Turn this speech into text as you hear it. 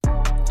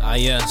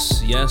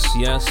Yes.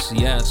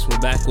 We're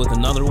back with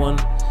another one.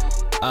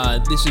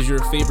 This is your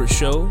favorite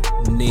show,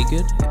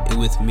 Naked,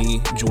 with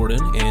me, Jordan,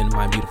 and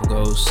my beautiful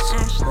host,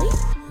 Ashley.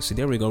 See,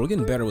 there we go. We're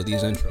getting better with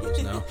these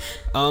intros now.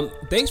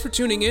 Thanks for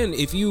tuning in.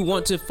 If you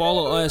want to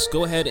follow us,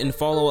 go ahead and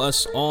follow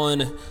us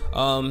on,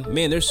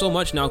 man, there's so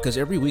much now because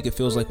every week it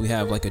feels like we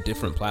have like a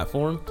different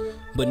platform.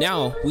 But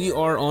now we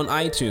are on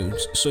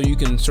iTunes, so you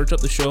can search up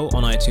the show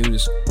on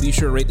iTunes. Be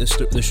sure to rate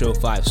the show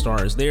 5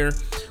 stars there.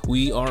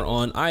 We are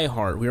on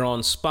iHeart. We're on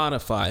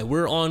Spotify.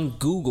 We're on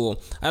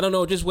Google. I don't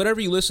know, just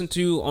whatever you listen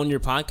to on your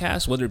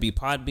podcast, whether it be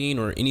Podbean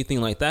or anything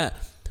like that,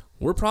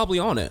 we're probably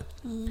on it.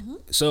 Mm-hmm.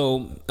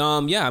 So,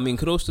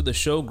 kudos to the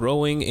show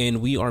growing,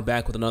 and we are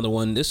back with another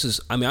one. I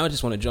just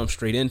want to jump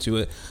straight into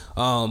it.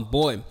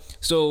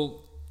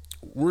 So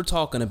we're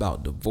talking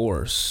about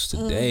divorce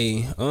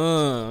today.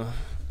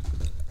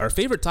 Our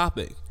favorite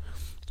topic,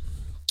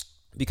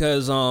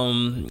 because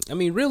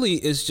really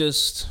it's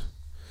just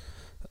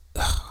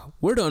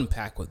where to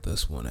unpack with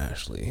this one,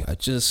 Ashley.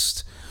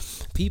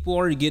 People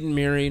are getting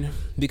married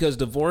because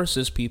divorce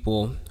is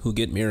people who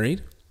get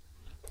married,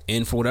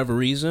 and for whatever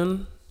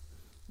reason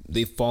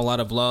they fall out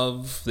of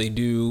love. They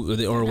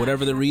do, or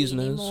whatever the reason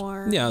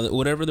anymore.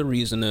 Whatever the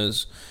reason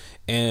is,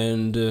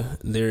 and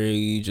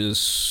they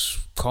just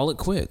call it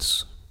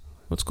quits.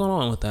 What's going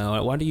on with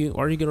that? Why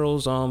are you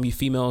girls, you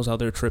females out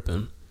there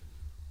tripping?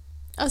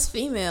 Us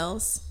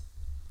females.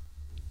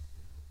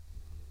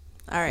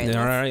 All right.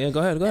 Yeah, go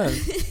ahead.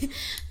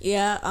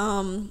 Yeah,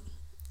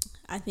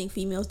 I think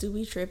females do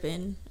be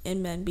tripping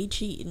and men be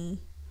cheating.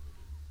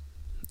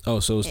 Oh,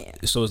 so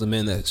is the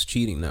man that's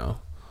cheating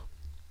now?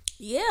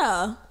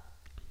 Yeah.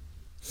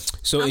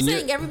 So I'm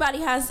saying everybody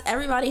has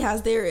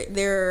their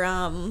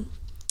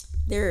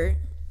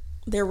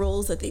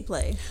roles that they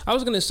play. I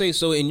was gonna say,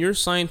 so in your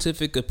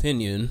scientific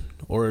opinion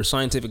or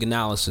scientific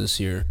analysis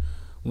here,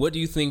 what do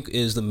you think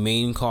is the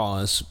main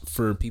cause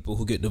for people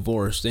who get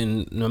divorced?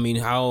 And I mean,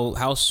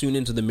 how soon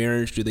into the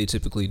marriage do they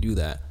typically do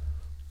that?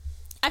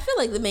 I feel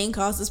like the main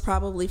cause is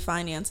probably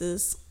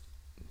finances.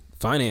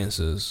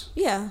 Finances?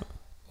 Yeah.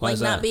 Why is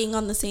that? Not being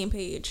on the same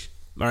page.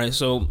 All right,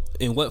 so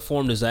in what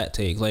form does that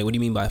take? Like, what do you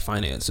mean by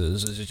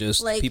finances? Is it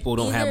just like people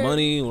don't have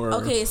money, or?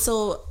 Okay,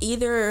 so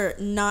either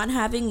not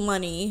having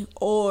money,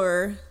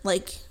 or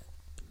like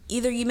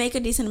either you make a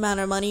decent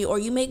amount of money or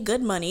you make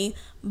good money,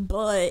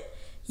 but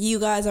you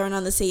guys aren't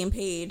on the same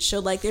page. So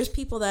like there's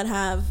people that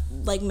have,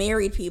 like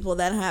married people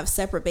that have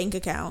separate bank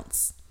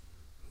accounts.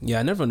 Yeah,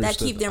 I never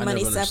understood that keep their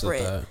money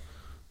separate. That.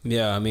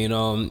 Yeah, I mean,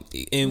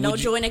 and no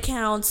joint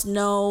accounts,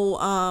 no,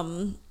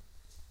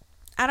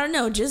 I don't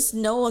know, just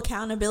no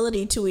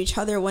accountability to each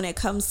other when it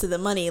comes to the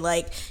money.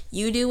 Like,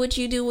 you do what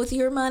you do with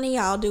your money,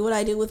 I'll do what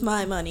I do with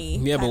my money.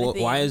 Yeah, but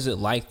why is it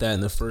like that in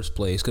the first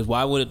place? Because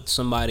why would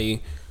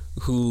somebody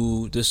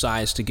who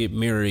decides to get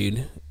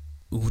married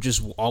who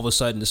just all of a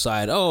sudden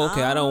decide, oh,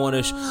 okay, I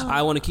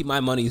want to keep my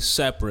money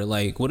separate?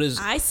 Like, what is?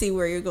 I see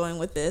where you're going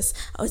with this.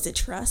 Oh, is it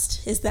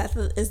trust? Is that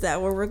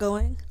where we're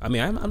going? I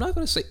mean, I'm not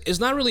going to say it's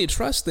not really a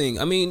trust thing.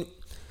 I mean,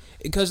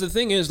 because the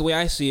thing is, the way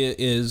I see it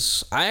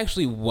is, I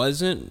actually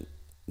wasn't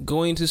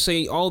going to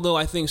say, although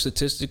I think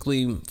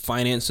statistically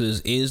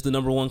finances is the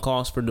number one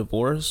cause for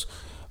divorce,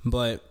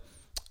 but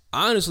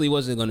I honestly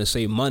wasn't going to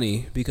say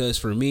money, because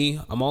for me,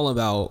 I'm all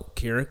about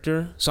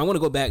character. So I'm going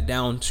to go back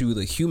down to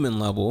the human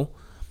level.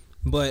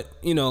 But,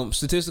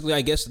 statistically,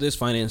 I guess it is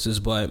finances,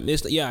 but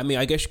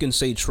I guess you can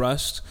say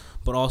trust,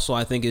 but also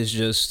I think it's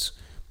just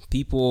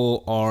I'm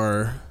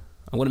going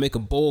to make a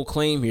bold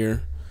claim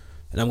here,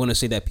 and I'm going to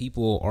say that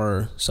people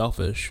are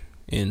selfish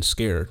and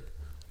scared.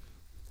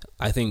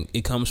 I think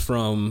it comes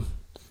from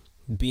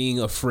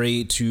being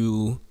afraid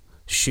to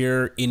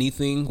share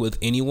anything with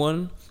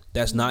anyone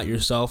that's not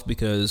yourself,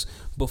 because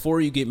before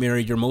you get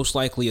married, you're most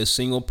likely a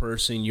single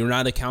person. You're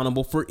not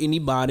accountable for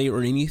anybody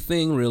or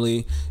anything,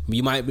 really.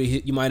 You might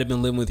have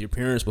been living with your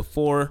parents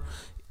before.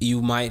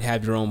 You might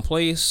have your own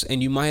place,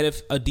 and you might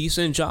have a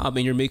decent job,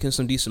 and you're making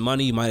some decent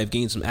money. You might have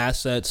gained some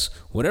assets,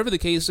 whatever the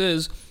case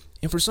is.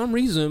 And for some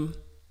reason,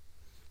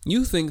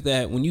 you think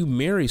that when you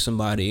marry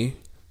somebody,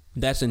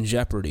 that's in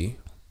jeopardy.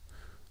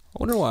 I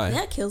wonder why.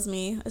 That kills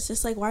me. It's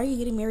just like, why are you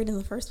getting married in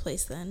the first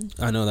place then?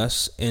 I know,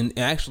 and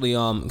actually,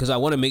 because I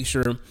want to make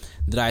sure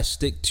that I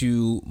stick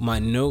to my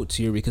notes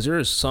here, because there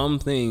are some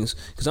things,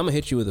 because I'm going to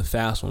hit you with a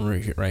fast one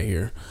right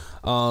here.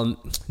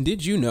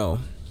 Did you know,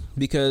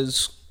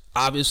 because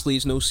obviously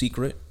it's no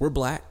secret, we're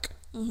black.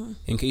 Mm-hmm.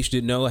 In case you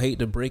didn't know, I hate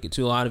to break it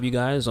to a lot of you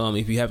guys.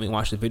 If you haven't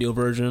watched the video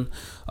version,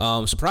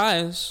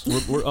 surprise,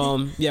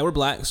 we're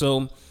black.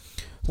 So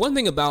one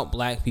thing about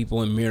black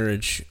people in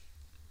marriage,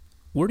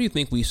 where do you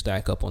think we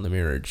stack up on the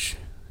marriage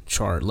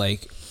chart?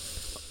 Like,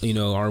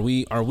 are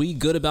we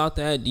good about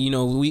that?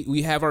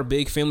 We have our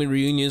big family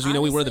reunions.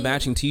 Honestly, we wear the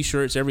matching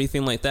T-shirts,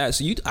 everything like that.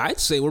 So I'd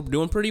say we're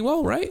doing pretty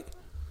well, right?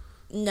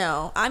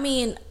 No, I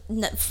mean,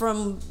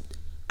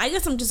 I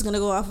guess I'm just gonna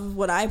go off of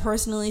what I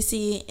personally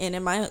see, and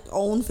in my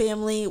own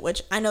family,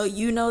 which I know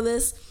you know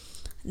this,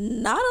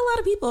 not a lot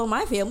of people in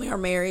my family are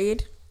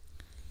married.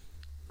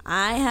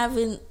 I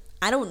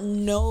I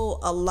don't know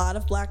a lot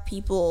of black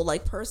people,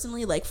 like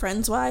personally, like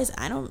friends wise.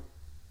 I don't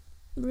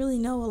really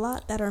know a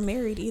lot that are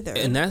married either,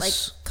 and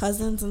that's like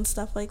cousins and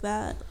stuff like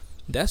that.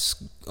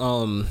 That's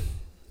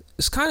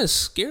it's kind of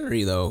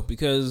scary though,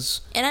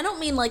 because, and I don't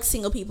mean like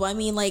single people, I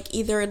mean like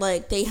either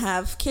like they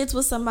have kids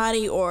with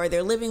somebody or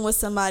they're living with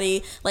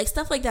somebody, like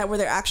stuff like that, where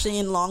they're actually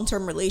in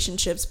long-term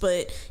relationships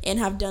and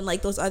have done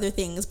like those other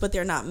things, but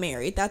they're not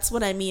married. That's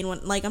what I mean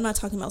when, like, I'm not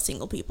talking about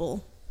single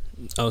people.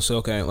 Oh, so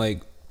okay,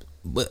 like,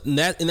 but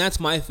that's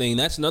my thing.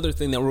 That's another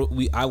thing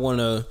that I want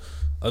to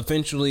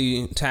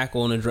eventually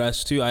tackle and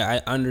address too. I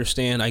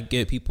understand, I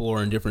get people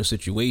are in different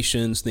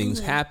situations, things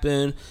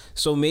happen,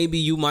 so maybe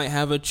you might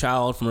have a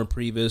child from a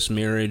previous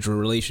marriage or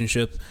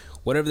relationship,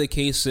 whatever the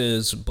case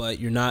is, but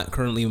you're not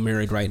currently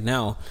married right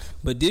now.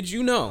 But did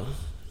you know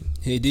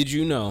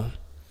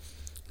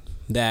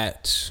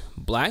that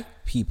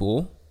black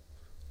people,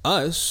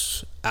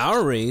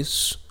 our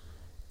race,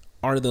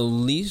 are the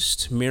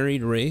least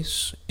married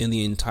race in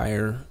the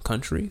entire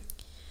country?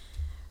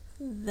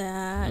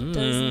 That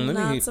does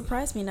not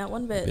surprise me, not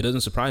one bit. It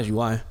doesn't surprise you.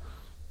 Why?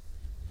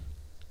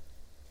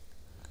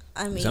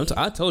 I mean,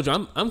 I told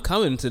you I'm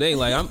coming today.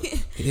 Like, I'm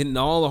hitting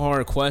all the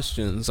hard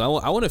questions. I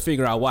want to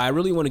figure out why. I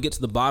really want to get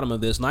to the bottom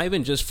of this. Not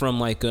even just from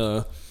like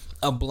a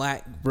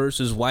black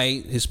versus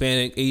white,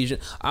 Hispanic, Asian.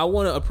 I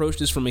want to approach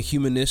this from a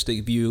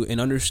humanistic view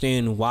and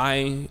understand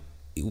why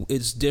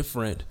it's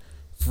different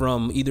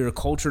from either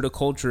culture to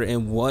culture,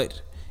 and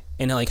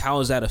like how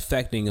is that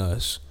affecting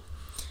us.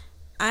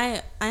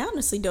 I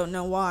honestly don't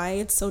know why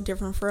it's so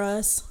different for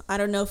us. I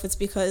don't know if it's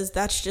because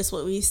that's just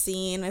what we've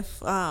seen.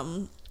 If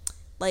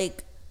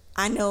like,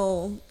 I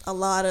know a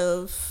lot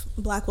of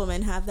black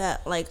women have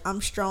that, like,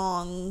 I'm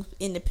strong,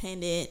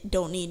 independent,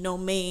 don't need no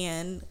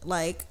man,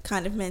 like,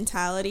 kind of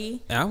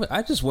mentality. And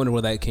I just wonder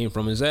where that came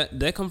from. Is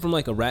that come from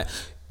like a rap?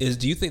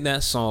 Do you think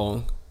that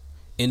song,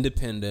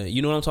 Independent,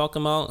 you know what I'm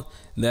talking about?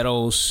 That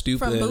old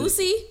stupid. From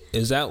Boosie?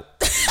 Is that?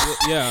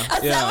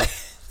 Yeah,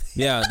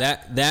 yeah.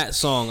 That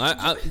song.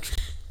 I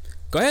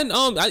go ahead.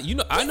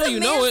 I know you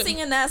know it.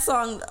 Singing that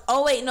song.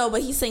 Oh wait, no,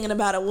 but he's singing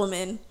about a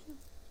woman.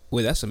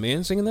 Wait, that's a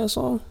man singing that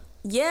song?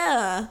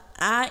 Yeah,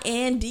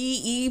 INDEPEND.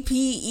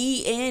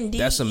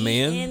 That's a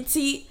man.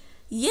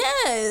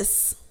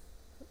 Yes.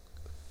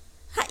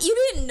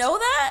 You didn't know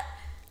that?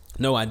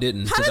 No, I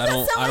didn't. How does that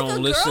sound I don't like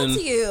a listen girl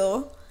to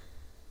you?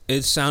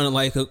 It sounded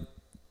like a.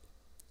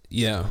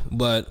 Yeah,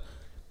 but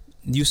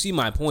you see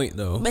my point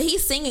though. But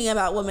he's singing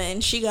about women.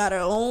 She got her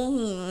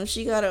own.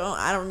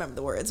 I don't remember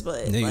the words,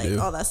 but yeah, like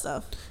all that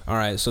stuff. All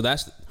right, so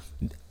that's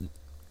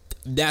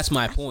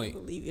my point.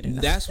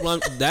 That's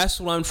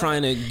what I'm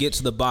trying to get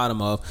to the bottom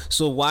of.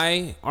 So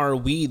why are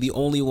we the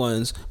only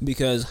ones?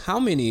 Because how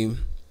many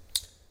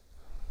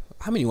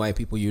white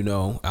people you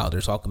know out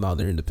there talking about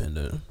they're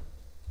independent?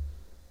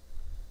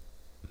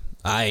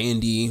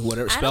 IND,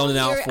 whatever, spelling it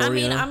out for you. I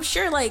mean, I'm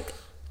sure like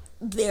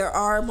there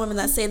are women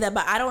that say that,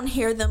 but I don't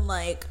hear them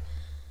like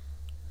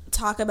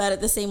talk about it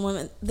the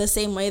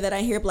same way that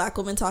I hear black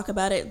women talk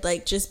about it,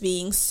 like just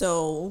being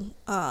so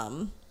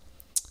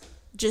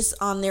just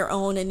on their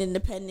own and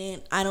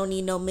independent. I don't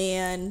need no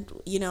man,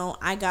 you know,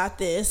 I got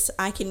this,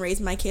 I can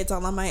raise my kids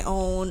all on my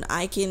own,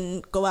 I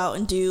can go out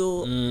and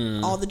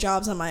do all the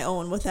jobs on my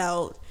own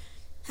without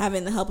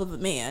having the help of a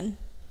man.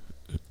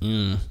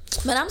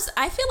 But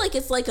I feel like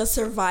it's like a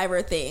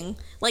survivor thing.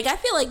 Like, I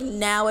feel like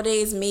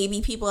nowadays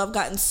maybe people have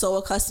gotten so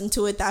accustomed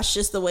to it, that's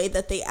just the way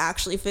that they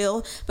actually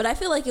feel. But I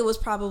feel like it was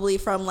probably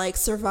from like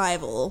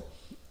survival.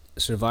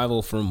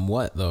 Survival from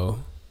what though?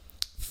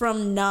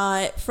 From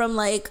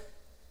like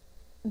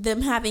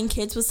them having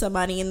kids with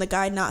somebody and the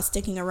guy not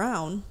sticking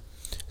around.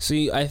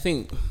 See, I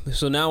think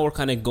so. Now we're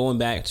kind of going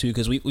back to,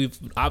 because we've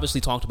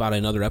obviously talked about it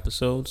in other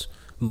episodes,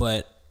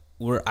 but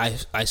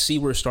I see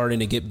we're starting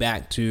to get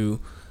back to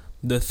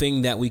the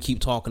thing that we keep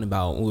talking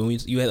about. When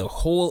you had a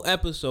whole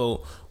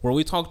episode where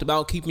we talked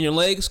about keeping your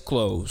legs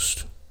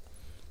closed.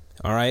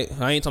 All right,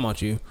 I ain't talking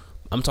about you.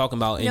 I'm talking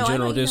about in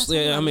general. Just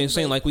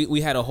saying like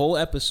we had a whole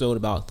episode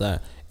about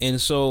that, and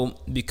so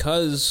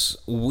because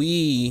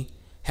we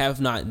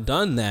have not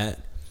done that,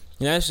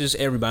 and that's just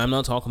everybody. I'm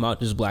not talking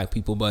about just black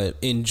people, but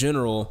in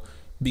general,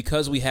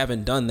 because we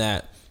haven't done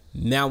that,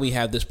 now we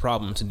have this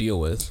problem to deal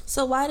with.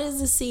 So why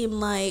does it seem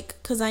like,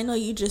 because I know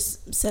you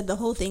just said the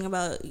whole thing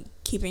about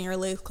keeping your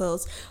legs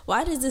closed,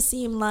 why does it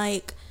seem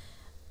like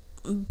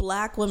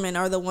black women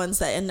are the ones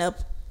that end up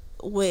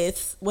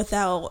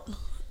without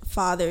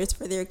fathers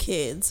for their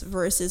kids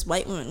versus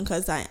white women?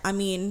 Because I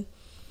mean,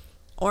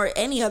 or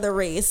any other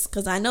race,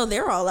 because I know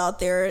they're all out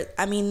there.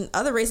 I mean,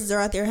 other races are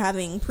out there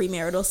having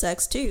premarital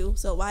sex too.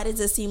 So why does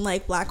it seem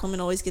like black women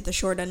always get the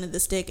short end of the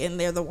stick and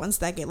they're the ones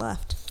that get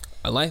left?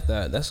 I like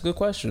that. That's a good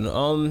question.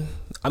 I'm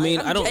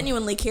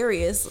genuinely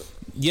curious.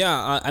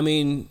 Yeah, I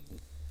mean,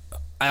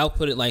 I'll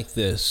put it like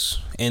this,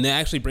 and that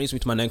actually brings me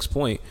to my next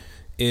point.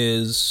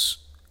 Is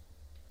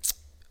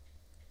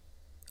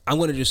I'm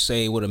going to just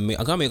say I'm going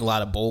to make a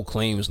lot of bold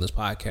claims in this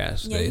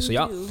podcast today. So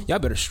y'all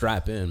better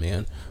strap in,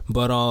 man.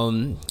 But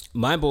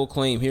my bold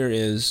claim here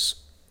is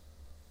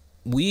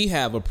we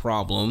have a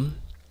problem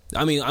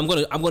I mean, I'm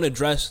gonna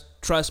address.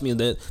 Trust me,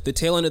 the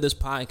tail end of this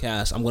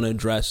podcast, I'm gonna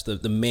address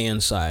the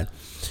man side,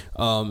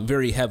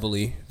 very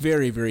heavily,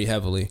 very very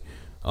heavily,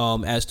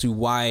 as to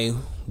why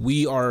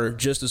we are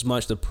just as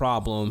much the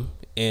problem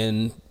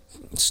and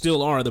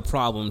still are the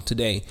problem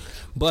today.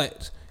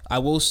 But I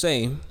will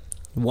say,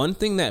 one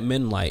thing that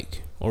men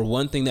like, or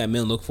one thing that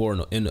men look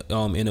for in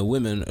a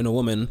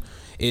woman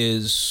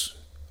is,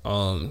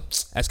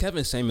 as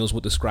Kevin Samuels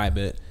would describe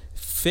it,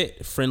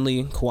 fit,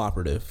 friendly,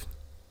 cooperative.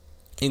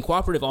 And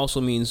cooperative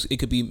also means it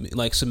could be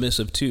like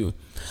submissive too.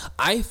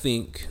 I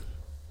think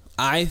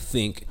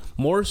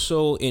more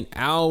so in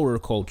our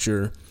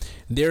culture,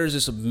 there's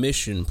a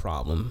submission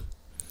problem.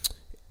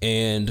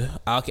 And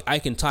I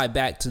can tie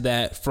back to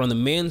that from the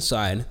man's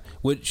side,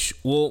 which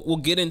we'll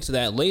get into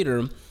that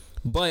later.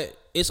 But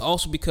it's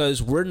also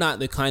because we're not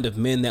the kind of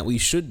men that we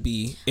should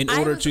be in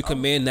order to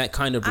command that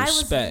kind of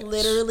respect. I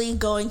was literally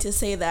going to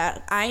say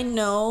that. I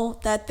know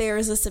that there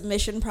is a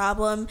submission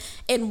problem,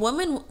 and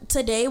women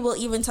today will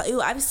even tell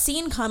you. I've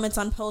seen comments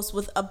on posts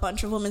with a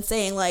bunch of women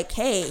saying like,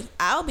 hey,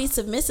 I'll be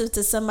submissive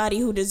to somebody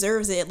who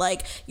deserves it.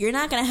 Like, you're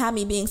not going to have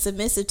me being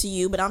submissive to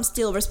you, but I'm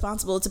still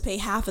responsible to pay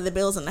half of the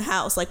bills in the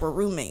house. Like, we're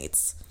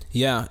roommates.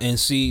 Yeah, and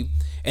see,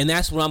 and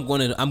that's what I'm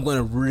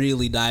gonna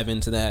really dive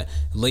into that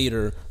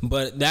later.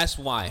 But that's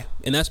why,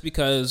 and that's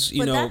because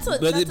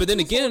but then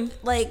again,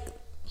 like,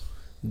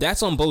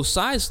 that's on both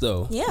sides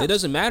though. Yeah, it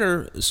doesn't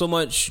matter so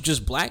much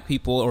just black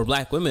people or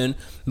black women,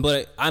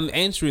 but I'm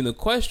answering the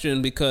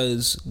question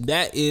because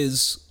that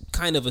is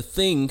kind of a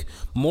thing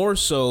more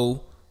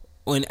so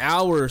on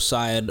our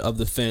side of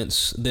the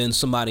fence than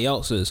somebody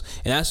else's,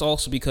 and that's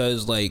also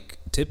because like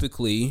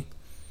typically,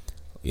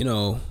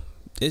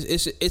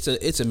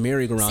 It's a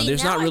merry-go-round.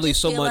 There's not really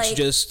so much like,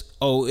 just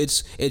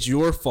it's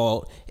your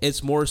fault.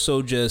 It's more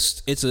so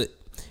just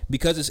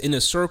because it's in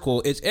a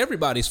circle. It's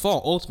everybody's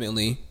fault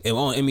ultimately.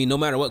 I mean, no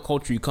matter what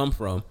culture you come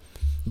from,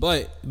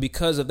 but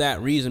because of that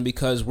reason,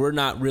 because we're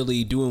not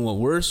really doing what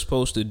we're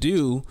supposed to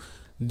do,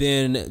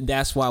 then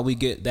that's why we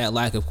get that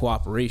lack of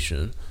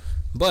cooperation.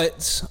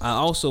 But I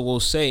also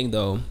will say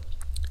though,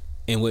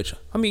 in which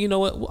you know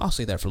what? I'll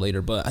say that for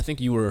later. But I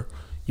think you were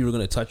going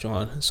to touch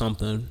on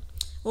something.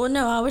 Well,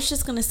 no, I was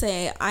just going to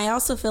say, I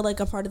also feel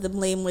like a part of the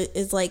blame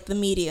is like the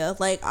media.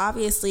 Like,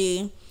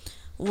 obviously,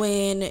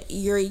 when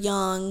you're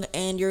young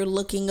and you're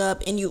looking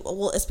up and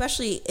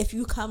especially if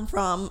you come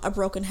from a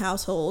broken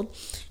household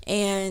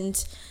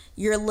and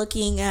you're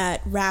looking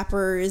at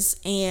rappers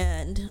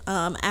and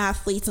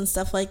athletes and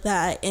stuff like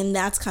that, and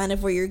that's kind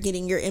of where you're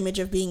getting your image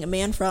of being a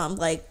man from.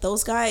 Like,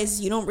 those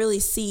guys, you don't really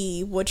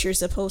see what you're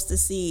supposed to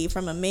see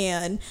from a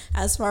man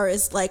as far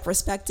as like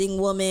respecting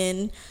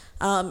women,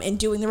 and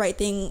doing the right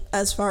thing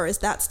as far as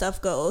that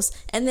stuff goes.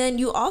 And then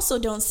you also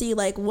don't see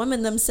like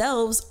women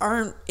themselves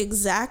aren't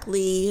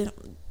exactly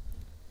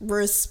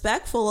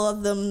respectful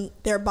of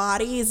their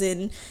bodies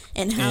and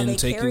how they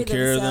taking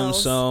care of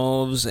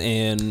themselves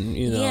and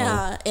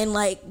and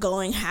like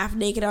going half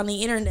naked on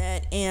the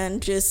internet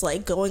and just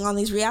like going on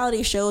these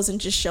reality shows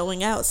and just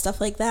showing out stuff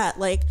like that.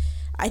 Like,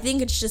 I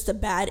think it's just a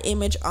bad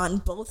image on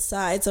both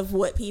sides of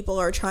what people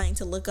are trying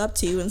to look up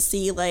to and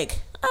see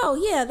like, oh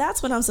yeah,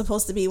 that's what I'm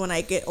supposed to be when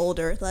I get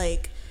older.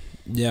 Like,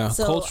 yeah,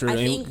 so culture.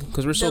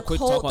 Because we're so quick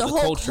to talk about the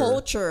whole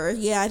culture.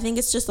 Yeah, I think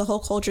it's just the whole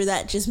culture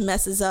that just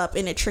messes up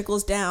and it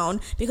trickles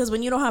down. Because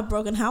when you don't have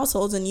broken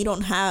households and you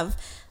don't have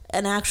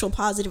an actual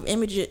positive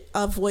image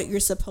of what you're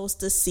supposed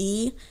to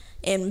see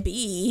and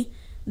be,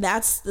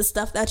 that's the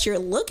stuff that you're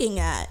looking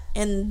at,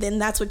 and then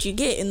that's what you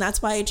get, and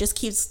that's why it just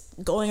keeps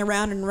going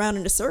around and around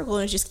in a circle,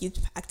 and it just keeps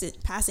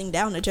passing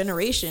down to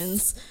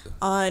generations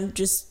on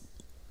just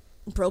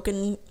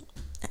broken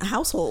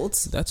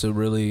households. That's a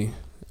really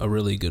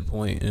good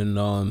point, and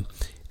I'm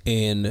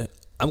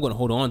going to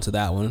hold on to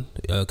that one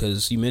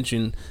because you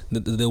mentioned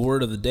the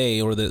word of the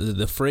day, or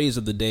the phrase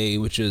of the day,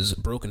 which is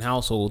broken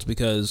households.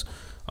 Because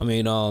I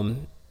mean,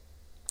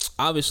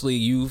 obviously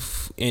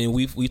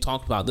we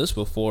talked about this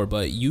before,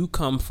 but you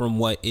come from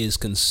what is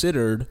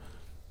considered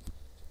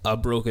a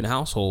broken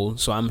household,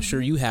 so I'm sure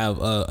you have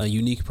a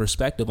unique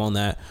perspective on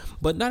that,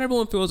 but not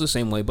everyone feels the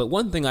same way. But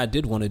one thing I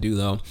did want to do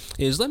though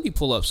is let me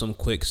pull up some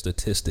quick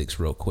statistics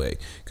real quick,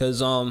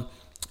 because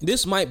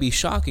this might be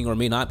shocking or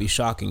may not be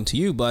shocking to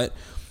you, but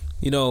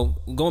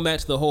going back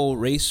to the whole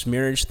race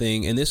marriage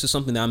thing, and this is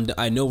something that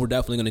I know we're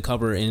definitely going to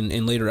cover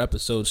in later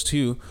episodes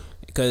too,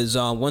 because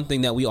one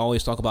thing that we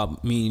always talk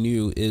about, me and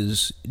you,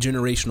 is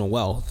generational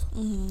wealth.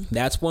 Mm-hmm.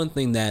 That's one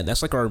thing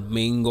that's like our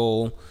main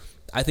goal.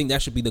 I think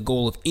that should be the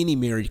goal of any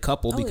married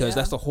couple, because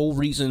that's the whole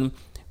reason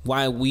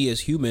why we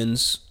as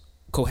humans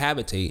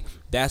cohabitate.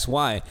 That's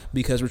why,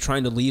 because we're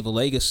trying to leave a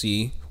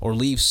legacy or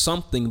leave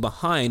something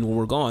behind when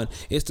we're gone.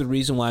 It's the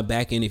reason why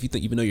back in, if you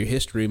think, even know your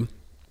history,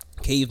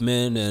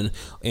 cavemen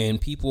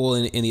and people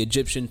in the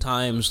Egyptian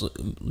times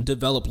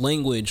developed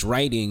language,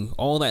 writing,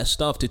 all that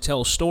stuff to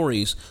tell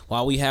stories.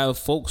 While we have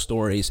folk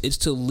stories, it's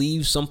to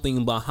leave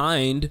something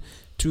behind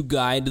to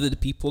guide the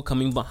people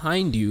coming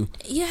behind you.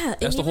 Yeah,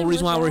 that's the whole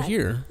reason why we're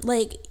here.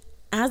 Like,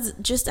 as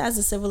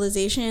a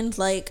civilization,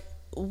 like,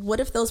 what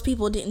if those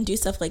people didn't do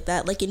stuff like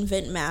that, like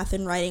invent math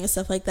and writing and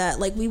stuff like that?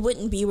 Like, we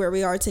wouldn't be where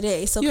we are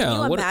today. So can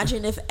you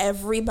imagine if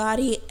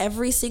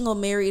every single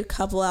married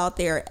couple out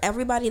there,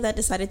 everybody that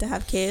decided to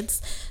have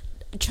kids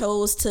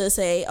chose to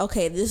say,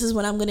 okay, this is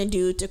what I'm going to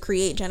do to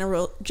create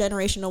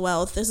generational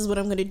wealth. This is what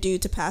I'm going to do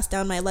to pass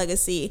down my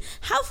legacy.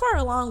 How far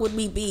along would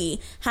we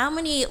be? How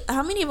many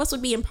of us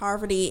would be in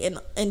poverty and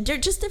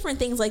just different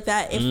things like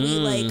that if we,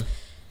 like,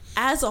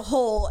 as a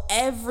whole,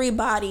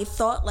 everybody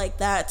thought like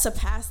that to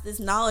pass this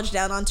knowledge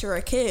down onto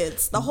our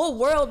kids? The whole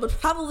world would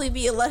probably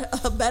be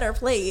a better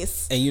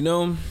place. And you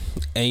know,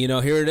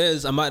 here it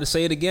is. I'm about to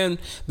say it again.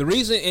 The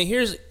reason, and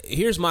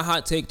here's my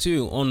hot take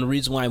too on the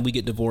reason why we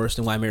get divorced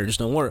and why marriages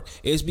don't work,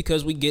 is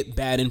because we get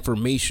bad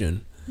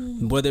information,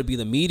 whether it be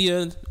the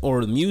media or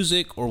the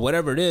music or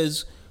whatever it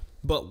is.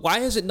 But why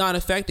is it not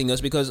affecting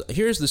us? Because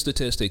here's the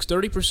statistics: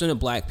 30% of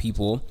black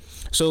people.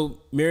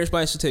 So marriage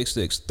by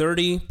statistics,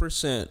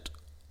 30%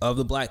 of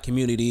the black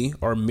community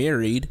are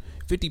married,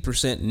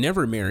 50%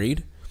 never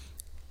married,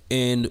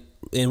 and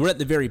we're at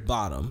the very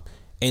bottom.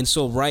 And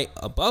so right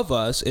above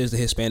us is the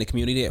Hispanic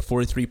community at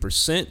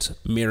 43%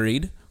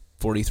 married,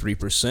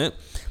 43%.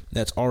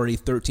 That's already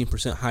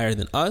 13% higher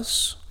than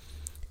us.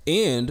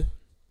 And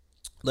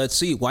let's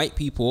see, white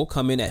people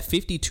come in at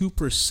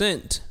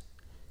 52%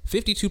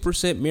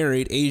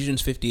 married,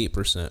 Asians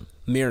 58%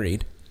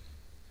 married.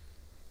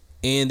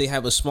 And they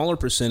have a smaller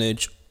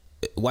percentage.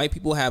 White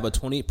people have a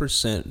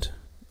 28%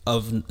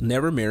 of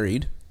never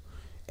married,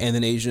 and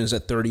then Asians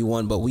at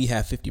 31%, but we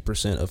have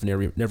 50% of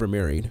never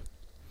married.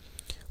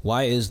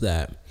 Why is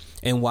that?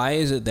 And why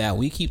is it that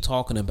we keep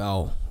talking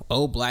about,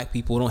 oh, black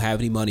people don't have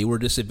any money, we're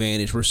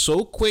disadvantaged? We're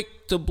so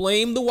quick to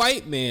blame the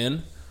white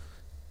man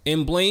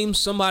and blame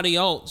somebody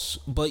else,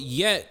 but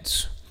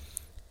yet,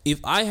 if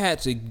I had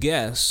to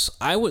guess,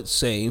 I would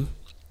say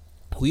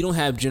we don't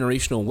have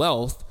generational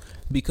wealth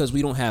because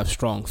we don't have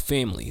strong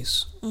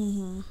families.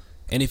 And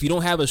if you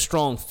don't have a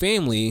strong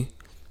family,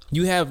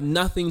 you have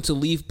nothing to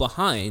leave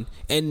behind.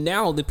 And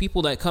now the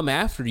people that come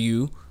after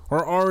you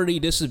are already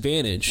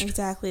disadvantaged.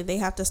 Exactly. They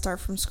have to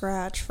start from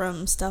scratch,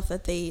 from stuff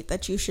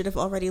that you should have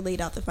already laid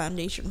out the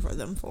foundation for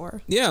them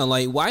for. Yeah,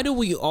 like, why do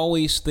we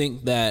always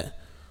think that,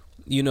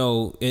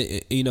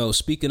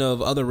 speaking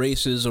of other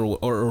races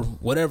or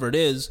whatever it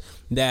is,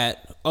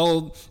 that,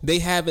 oh, they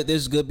have it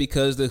this good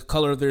because the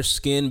color of their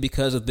skin,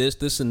 because of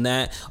this and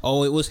that.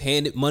 Oh, it was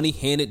money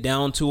handed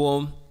down to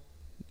them.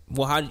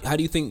 Well, how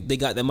do you think they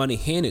got that money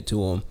handed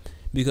to them?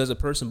 Because a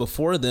person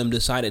before them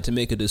decided to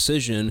make a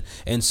decision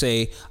and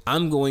say,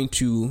 I'm going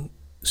to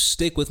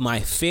stick with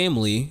my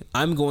family.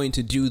 I'm going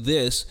to do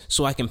this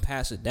so I can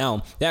pass it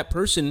down. That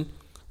person,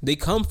 they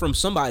come from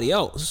somebody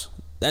else.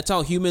 That's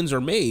how humans are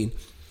made.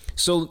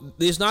 So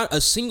there's not a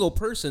single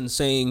person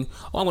saying,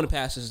 oh, I'm going to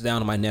pass this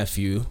down to my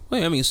nephew.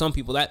 Well, I mean, some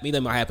people, that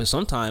might happen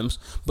sometimes,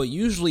 but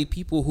usually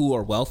people who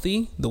are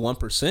wealthy, the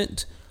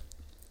 1%,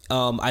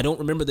 I don't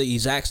remember the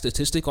exact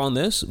statistic on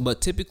this, but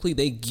typically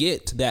they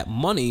get that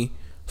money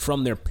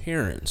from their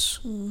parents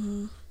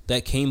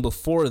that came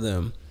before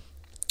them.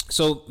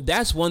 So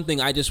that's one thing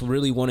I just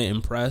really want to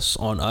impress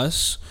on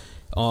us,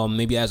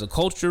 maybe as a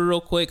culture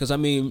real quick, because I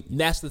mean,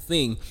 that's the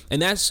thing.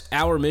 And that's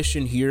our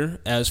mission here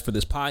as for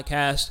this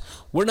podcast.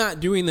 We're not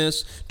doing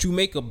this to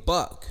make a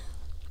buck.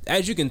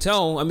 As you can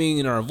tell, I mean,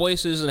 in our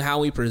voices and how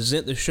we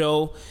present the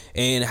show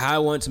and how I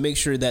want to make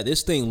sure that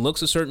this thing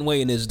looks a certain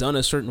way and is done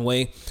a certain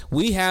way,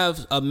 we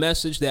have a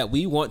message that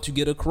we want to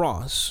get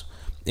across.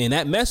 And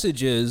that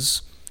message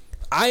is,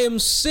 I am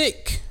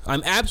sick.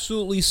 I'm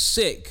absolutely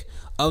sick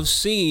of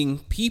seeing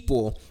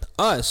people,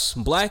 us,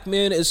 black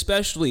men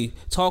especially,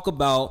 talk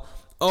about,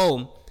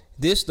 oh,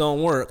 this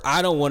don't work.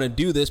 I don't want to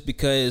do this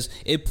because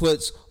it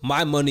puts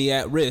my money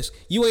at risk.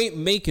 You ain't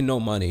making no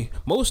money.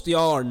 Most of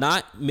y'all are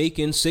not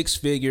making six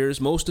figures.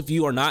 Most of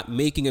you are not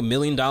making $1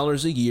 million a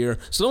year.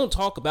 So don't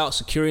talk about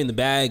securing the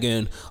bag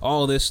and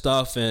all this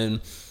stuff. And,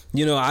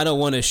 I don't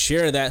want to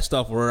share that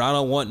stuff, or I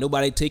don't want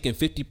nobody taking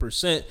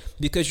 50%,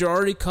 because you're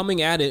already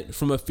coming at it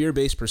from a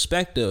fear-based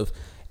perspective.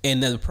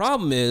 And then the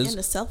problem is... And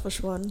a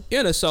selfish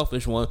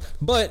one.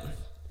 But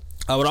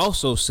I would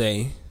also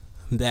say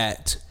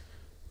that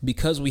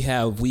because we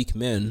have weak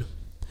men,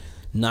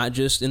 not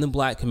just in the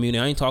black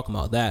community, I ain't talking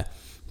about that,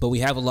 but we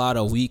have a lot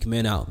of weak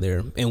men out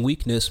there. And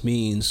weakness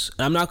means,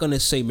 I'm not going to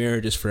say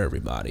marriage is for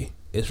everybody.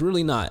 It's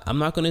really not. I'm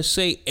not going to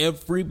say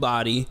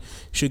everybody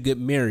should get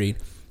married.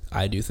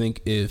 I do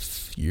think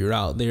if you're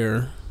out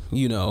there,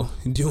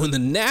 doing the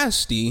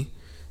nasty,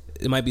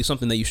 it might be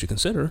something that you should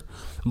consider.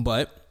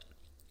 But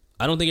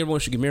I don't think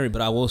everyone should get married.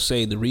 But I will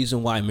say the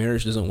reason why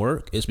marriage doesn't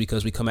work is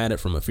because we come at it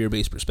from a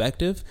fear-based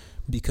perspective,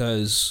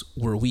 because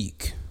we're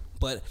weak.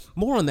 But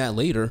more on that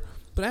later.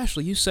 But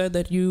Ashley, you said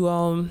that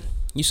you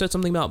said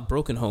something about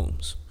broken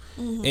homes.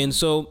 And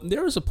so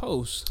there was a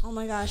post. Oh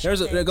my gosh! Go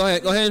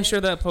ahead and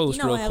share that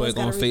post real quick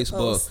on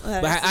Facebook.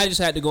 But I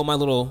just had to go my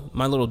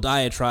little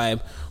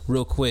diatribe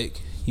real quick,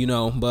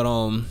 But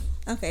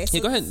okay. So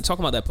yeah, go ahead and talk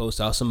about that post.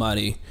 How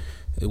somebody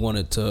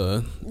wanted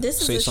to this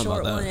say is a something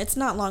short about one. that. It's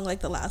not long like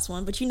the last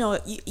one, but you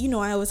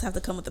know I always have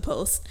to come with the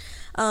post.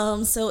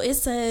 So it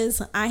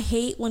says, I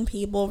hate when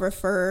people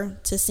refer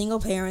to single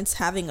parents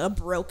having a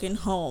broken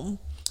home.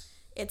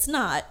 It's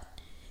not.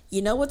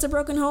 You know what's a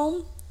broken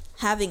home?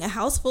 Having a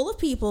house full of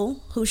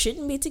people who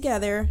shouldn't be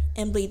together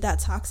and bleed that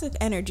toxic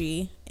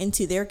energy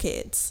into their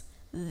kids.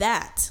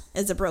 That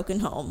is a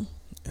broken home.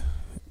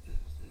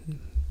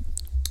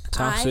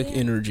 Toxic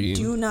energy.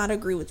 Do not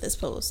agree with this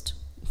post.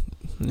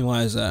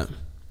 Why is that?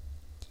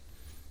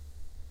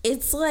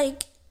 It's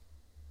like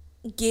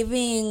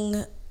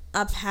giving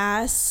a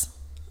pass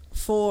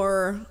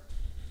for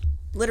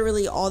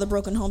literally all the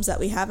broken homes that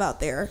we have out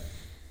there.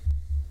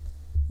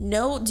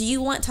 No, do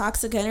you want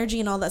toxic energy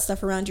and all that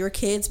stuff around your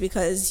kids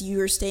because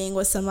you're staying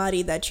with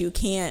somebody that you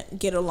can't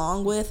get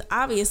along with?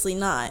 Obviously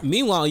not.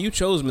 Meanwhile, you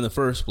chose them in the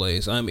first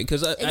place. I mean,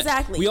 because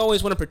exactly, we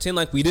always want to pretend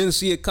like we didn't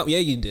see it come. Yeah,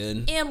 you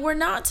did. And we're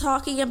not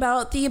talking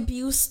about the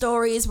abuse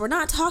stories. We're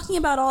not talking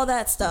about all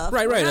that stuff.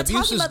 Right. We're not Abuse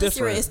talking is about different.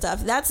 the serious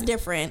stuff. That's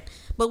different.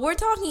 But we're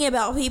talking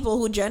about people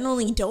who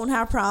generally don't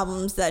have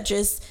problems that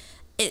just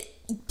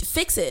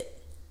fix it.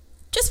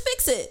 Just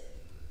fix it.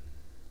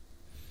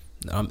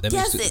 That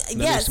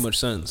makes too much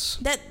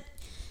sense.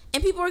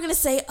 And people are going to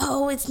say,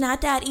 oh, it's not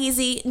that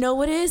easy.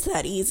 No, it is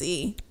that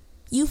easy.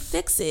 You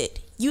fix it.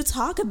 You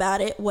talk about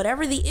it,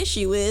 whatever the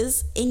issue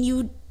is, and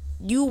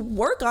you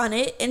work on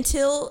it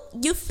until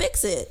you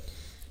fix it.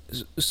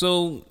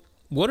 So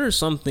what are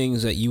some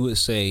things that you would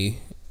say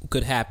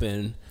could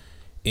happen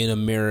in a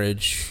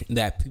marriage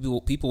that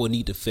people would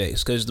need to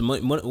fix? Because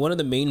one of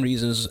the main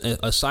reasons,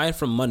 aside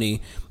from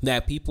money,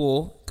 that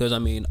people, because I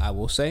mean, I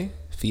will say,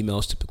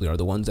 females typically are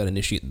the ones that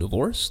initiate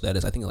divorce. That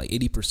is, I think, like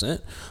 80%.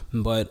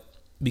 But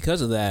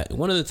because of that,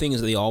 one of the things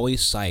that they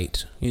always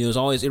cite, there's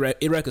always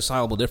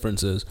irreconcilable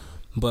differences.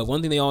 But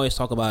one thing they always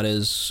talk about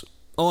is,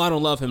 oh, I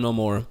don't love him no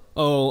more.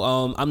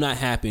 Oh, I'm not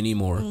happy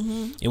anymore.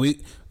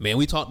 Mm-hmm. And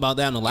we talked about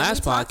that in the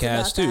last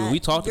podcast too. We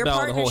talked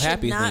about the whole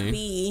happy thing. Your partner should not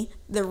be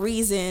the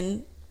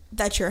reason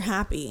that you're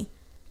happy.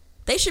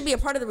 They should be a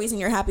part of the reason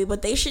you're happy,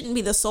 but they shouldn't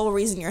be the sole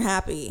reason you're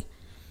happy.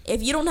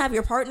 If you don't have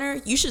your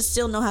partner, you should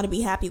still know how to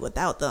be happy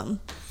without them.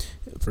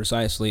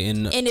 Precisely.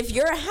 And if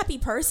you're a happy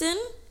person,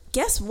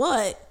 guess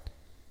what?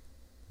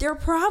 There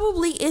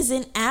probably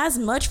isn't as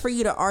much for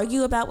you to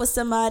argue about with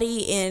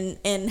somebody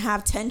and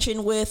have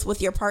tension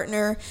with your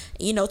partner,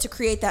 to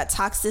create that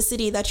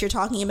toxicity that you're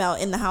talking about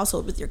in the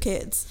household with your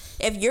kids.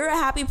 If you're a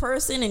happy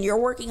person and you're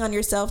working on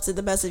yourself to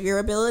the best of your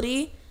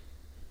ability,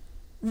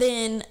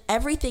 then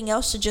everything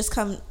else should just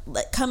come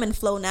and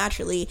flow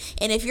naturally.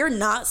 And if you're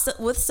not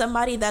with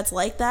somebody that's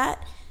like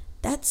that,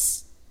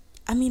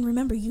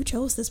 remember, you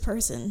chose this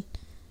person.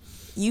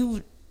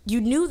 You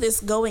knew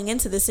this going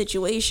into the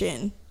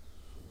situation.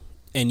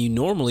 And you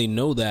normally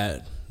know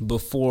that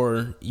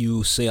before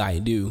you say I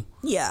do.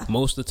 Yeah.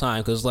 Most of the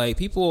time. Because, like,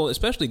 people,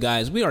 especially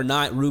guys, we are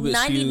not Rubik's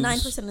Cubes.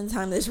 99% of the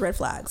time there's red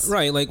flags.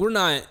 Right. Like, we're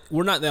not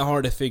that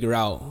hard to figure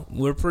out.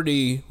 We're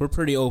pretty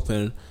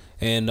open.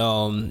 And,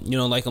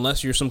 like,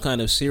 unless you're some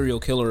kind of serial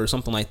killer or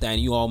something like that,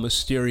 and you all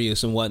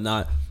mysterious and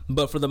whatnot.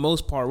 But for the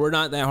most part, we're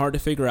not that hard to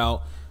figure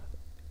out.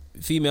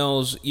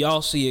 Females,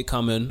 y'all see it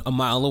coming a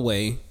mile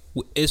away,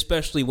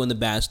 especially when the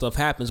bad stuff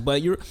happens.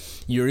 But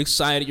you're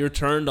excited, you're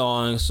turned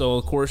on, so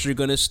of course you're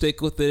gonna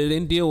stick with it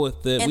and deal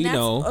with it. And we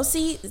know. Oh,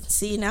 see,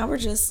 now we're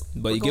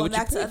going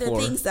back to other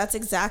things. That's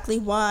exactly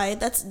why.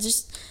 That's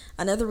just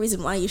another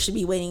reason why you should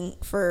be waiting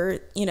for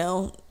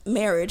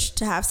marriage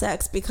to have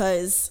sex,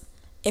 because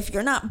if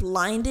you're not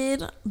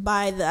blinded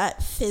by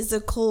that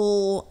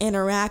physical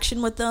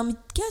interaction with them,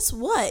 guess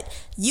what?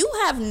 You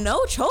have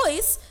no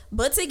choice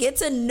but to get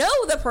to know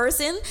the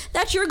person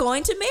that you're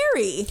going to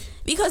marry,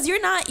 because you're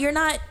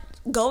not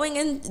going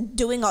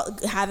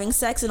and having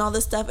sex and all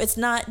this stuff. It's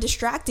not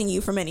distracting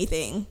you from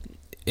anything.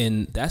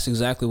 And that's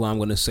exactly why I'm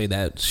going to say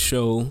that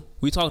show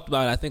we talked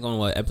about, I think, on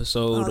what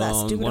episode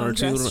 1 or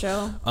 2,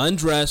 show.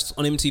 Undressed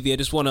on MTV. I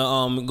just want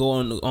to go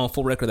on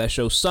full record. That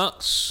show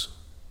sucks.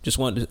 Just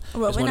want to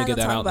we're not get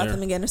that out there. Talk about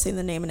them again or say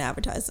the name and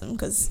advertise them,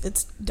 because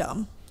it's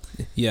dumb.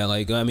 Yeah,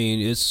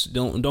 it's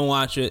don't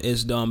watch it.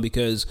 It's dumb,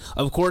 because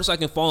of course I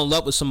can fall in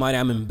love with somebody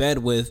I'm in bed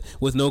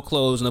with no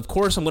clothes, and of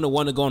course I'm going to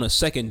want to go on a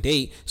second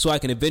date so I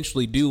can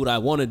eventually do what I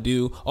want to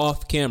do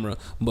off camera.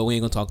 But we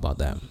ain't going to talk about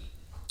that.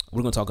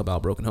 We're going to talk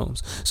about broken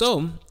homes.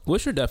 So,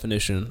 what's your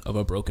definition of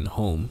a broken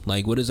home?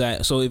 Like, what is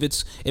that? So if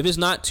it's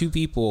not two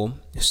people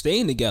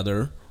staying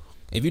together,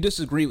 if you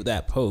disagree with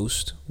that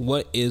post,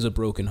 what is a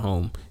broken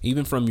home?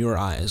 Even from your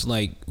eyes,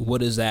 like, what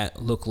does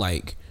that look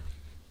like?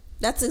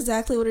 That's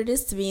exactly what it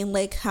is to me.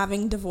 Like,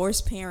 having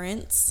divorced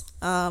parents,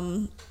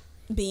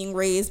 being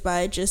raised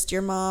by just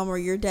your mom or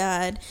your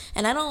dad.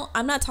 And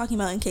I'm not talking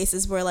about in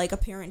cases where, like, a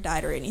parent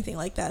died or anything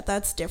like that.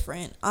 That's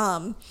different.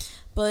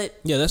 But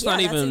yeah, that's not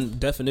even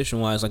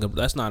definition wise.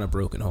 That's not a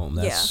broken home.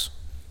 That's,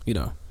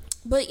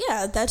 But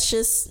yeah, that's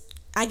just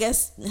I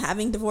guess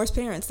having divorced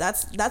parents,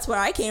 that's where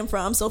I came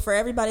from. So for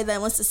everybody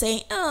that wants to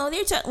say, oh,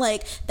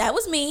 like, that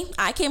was me.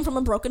 I came from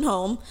a broken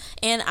home,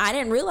 and I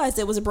didn't realize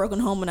it was a broken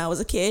home when I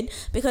was a kid,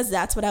 because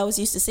that's what I was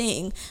used to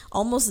seeing.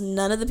 Almost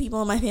none of the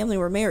people in my family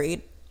were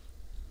married,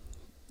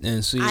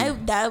 and see,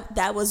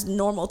 that was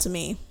normal to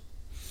me.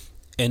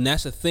 And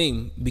that's the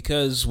thing,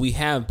 because we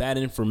have bad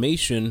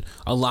information.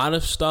 A lot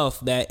of stuff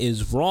that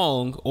is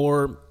wrong,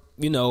 or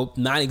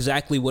not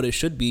exactly what it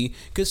should be,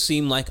 could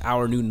seem like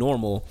our new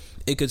normal.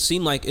 It could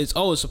seem like it's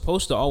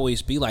supposed to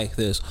always be like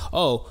this.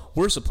 Oh,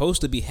 we're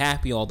supposed to be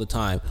happy all the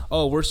time.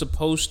 Oh, we're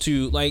supposed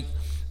to, like,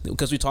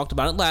 because we talked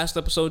about it last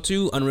episode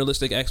too,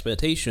 unrealistic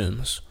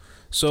expectations.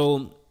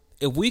 So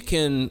if we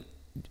can,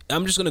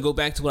 I'm just going to go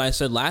back to what I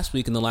said last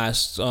week in the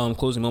last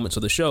closing moments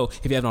of the show.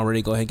 If you haven't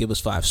already, go ahead and give us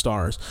 5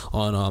 stars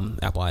on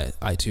Apple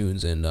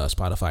iTunes and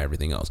Spotify,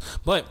 everything else.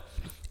 But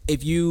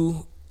if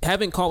you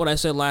haven't caught what I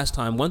said last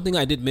time, one thing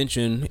I did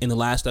mention in the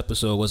last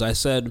episode was I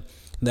said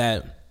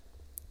that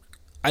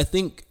I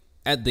think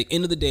at the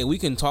end of the day, we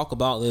can talk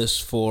about this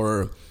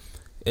for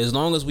as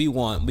long as we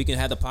want. We can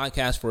have the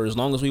podcast for as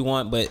long as we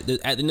want, but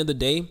at the end of the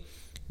day,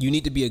 you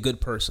need to be a good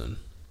person.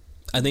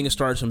 I think it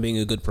starts from being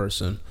a good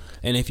person.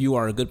 And if you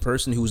are a good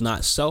person who's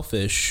not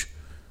selfish,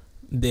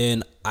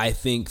 then I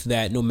think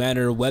that no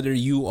matter whether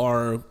you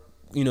are,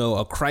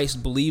 a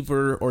Christ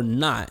believer or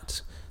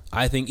not,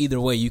 I think either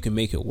way you can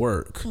make it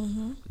work.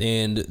 Mm-hmm.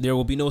 And there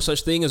will be no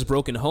such thing as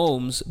broken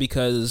homes,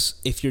 because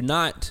if you're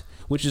not,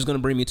 which is going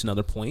to bring me to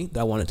another point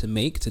that I wanted to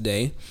make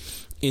today,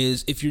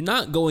 is if you're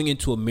not going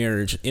into a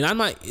marriage, and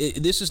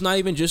this is not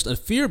even just a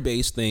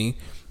fear-based thing,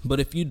 but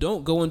if you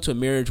don't go into a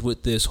marriage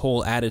with this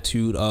whole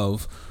attitude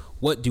of,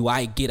 what do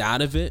I get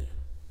out of it?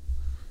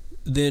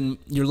 Then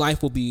your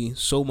life will be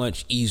so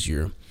much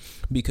easier,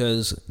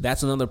 because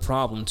that's another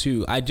problem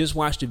too. I just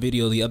watched a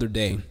video the other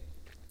day,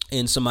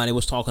 and somebody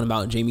was talking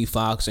about Jamie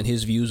Foxx and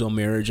his views on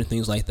marriage and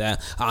things like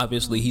that.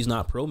 Obviously, he's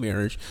not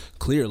pro-marriage,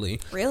 clearly.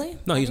 Really?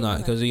 No, he's not,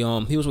 because he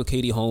was with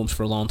Katie Holmes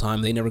for a long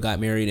time. They never got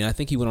married, and I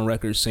think he went on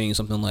record saying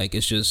something like,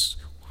 it's just,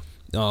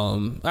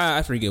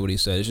 I forget what he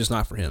said. It's just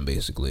not for him,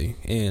 basically.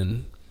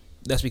 And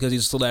that's because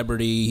he's a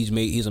celebrity.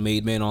 He's a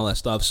made man, all that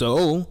stuff.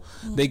 So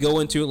they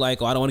go into it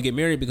like, I don't want to get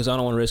married because I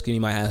don't want to risk any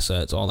of my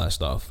assets, all that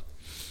stuff.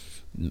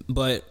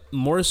 But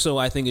more so,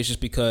 I think it's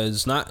just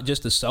because, not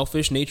just the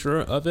selfish nature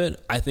of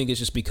it. I think it's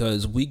just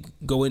because we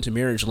go into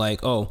marriage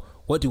like, oh,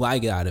 what do I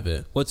get out of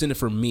it? What's in it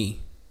for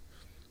me?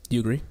 Do you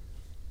agree?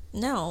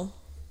 No.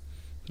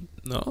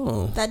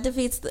 That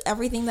defeats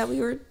everything that we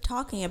were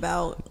talking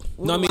about.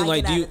 No, I mean,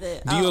 like, do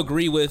you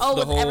agree with the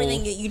whole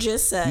everything that you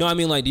just said? No, I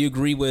mean, like, do you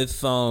agree with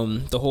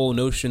the whole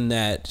notion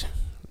that,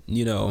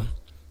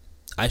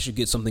 I should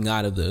get something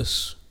out of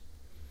this?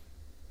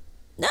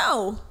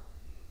 No.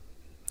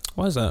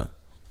 Why is that?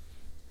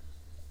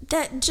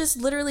 That just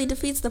literally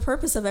defeats the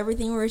purpose of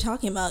everything we were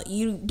talking about.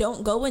 You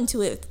don't go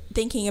into it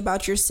thinking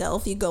about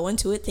yourself. You go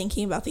into it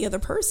thinking about the other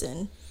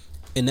person.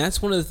 And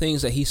that's one of the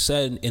things that he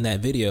said in that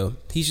video.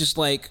 He's just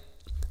like,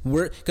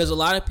 because a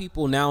lot of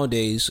people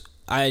nowadays,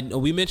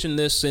 we mentioned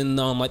this in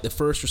like the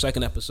first or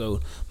second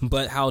episode,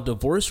 but how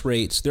divorce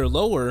rates, they're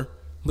lower,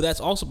 but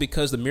that's also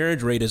because the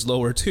marriage rate is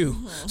lower too.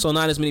 Mm-hmm. So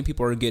not as many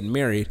people are getting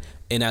married.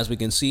 And as we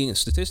can see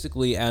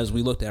statistically, as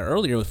we looked at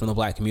earlier from the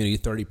black community,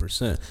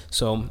 30%.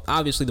 So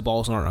obviously the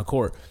ball's not in our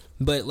court,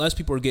 but less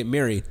people are getting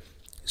married.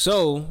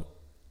 So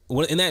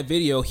in that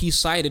video, he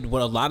cited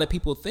what a lot of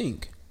people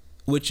think,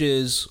 which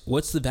is,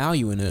 what's the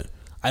value in it?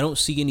 I don't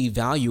see any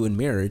value in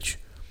marriage.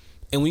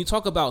 And when you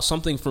talk about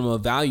something from a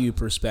value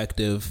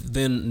perspective,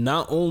 then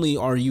not only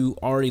are you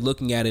already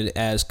looking at it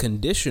as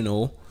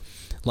conditional,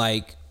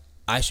 like,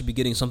 I should be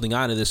getting something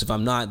out of this. If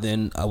I'm not,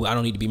 then I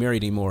don't need to be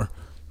married anymore.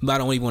 But I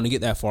don't even want to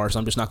get that far, so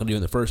I'm just not going to do it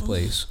in the first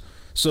place.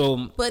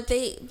 So, but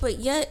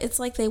yet it's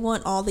like they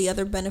want all the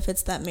other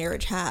benefits that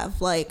marriage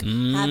have, like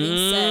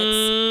having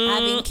sex,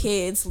 having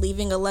kids,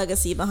 leaving a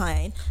legacy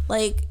behind.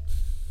 Like,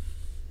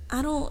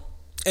 I don't.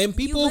 And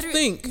people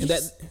think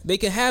that they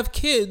can have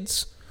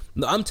kids.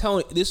 I'm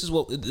telling you, this is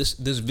what this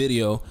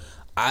video.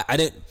 I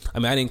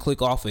didn't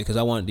click off it because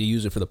I wanted to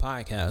use it for the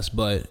podcast.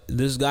 But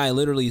this guy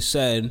literally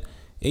said,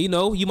 hey,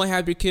 you might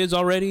have your kids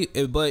already,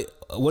 but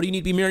what do you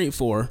need to be married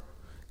for?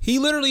 He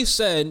literally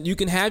said you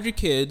can have your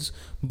kids,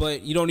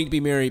 but you don't need to be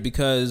married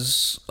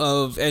because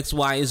of X,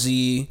 Y,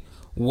 Z,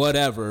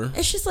 whatever.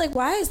 It's just like,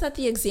 why is that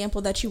the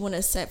example that you want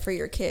to set for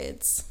your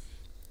kids?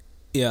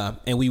 Yeah,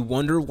 and we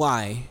wonder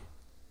why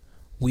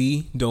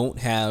we don't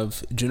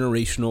have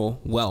generational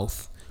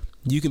wealth.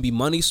 You can be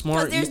money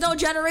smart. Because there's no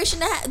generation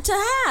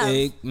to have.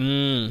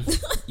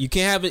 You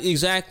can't have it.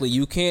 Exactly.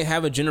 You can't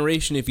have a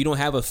generation if you don't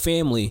have a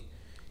family.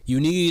 You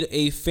need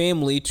a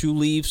family to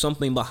leave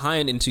something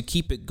behind and to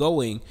keep it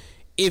going.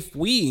 If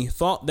we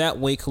thought that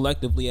way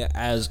collectively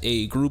as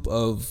a group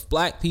of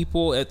black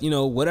people,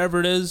 whatever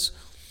it is,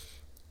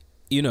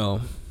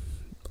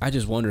 I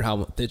just wonder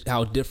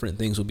how different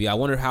things would be. I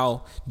wonder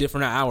how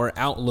different our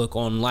outlook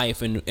on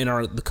life and in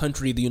the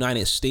country of the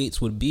United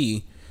States would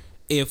be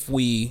if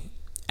we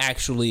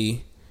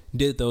actually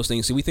did those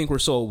things. See, we think we're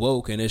so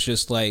woke, and it's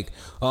just like,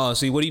 oh,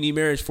 see, what do you need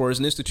marriage for? It's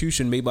an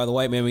institution made by the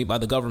white man, made by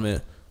the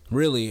government.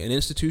 Really, an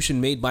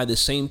institution made by the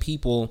same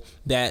people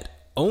that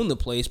own the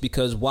place,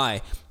 because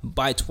why?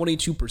 By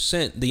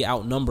 22%, they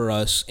outnumber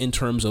us in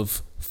terms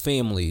of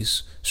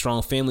families.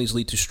 Strong families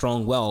lead to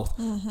strong wealth.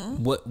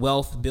 What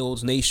wealth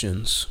builds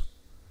nations.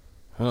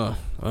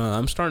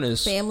 I'm starting to...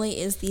 Family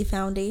is the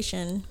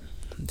foundation.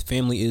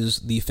 Family is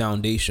the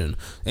foundation.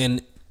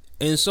 And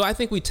so I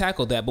think we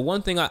tackled that. But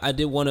one thing I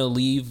did want to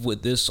leave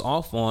with this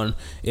off on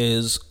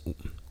is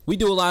we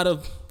do a lot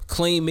of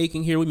claim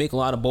making here. We make a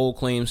lot of bold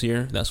claims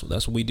here. That's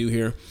what we do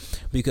here,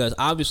 because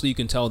obviously you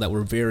can tell that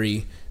we're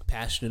very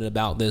passionate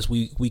about this.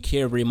 We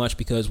care very much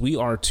because we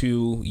are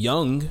two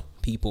young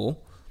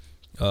people,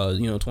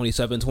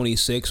 27,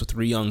 26 with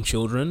 3 young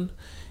children.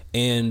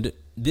 And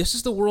this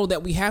is the world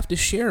that we have to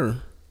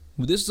share.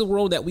 This is the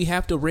world that we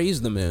have to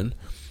raise them in.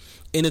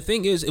 And the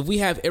thing is, if we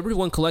have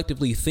everyone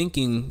collectively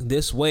thinking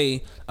this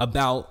way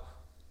about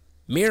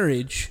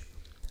marriage,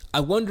 I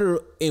wonder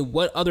in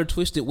what other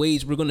twisted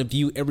ways we're going to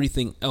view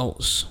everything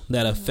else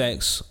that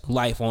affects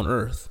life on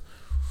Earth.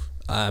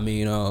 I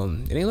mean,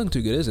 it ain't looking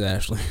too good, is it,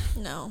 Ashley?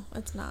 No,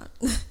 it's not.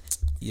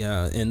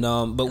 Yeah, and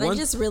I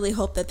just really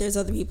hope that there's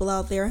other people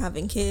out there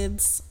having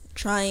kids,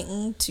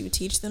 trying to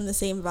teach them the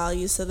same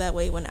values, so that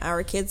way when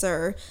our kids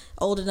are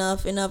old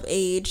enough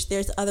age,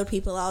 there's other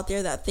people out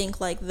there that think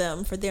like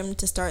them for them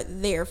to start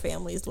their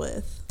families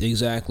with.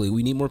 Exactly.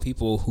 We need more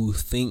people who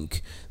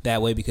think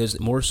that way, because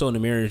more so in a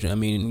marriage, I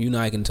mean, you and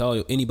I can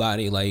tell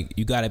anybody, like,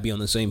 you got to be on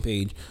the same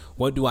page.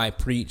 What do I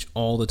preach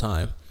all the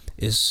time?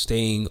 Is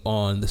staying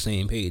on the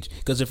same page.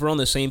 Because if we're on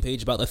the same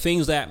page about the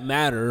things that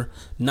matter,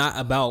 not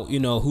about,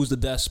 who's the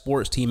best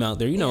sports team out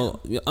there,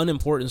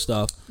 unimportant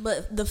stuff.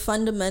 But the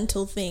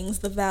fundamental things,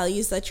 the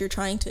values that you're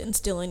trying to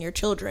instill in your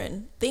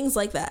children, things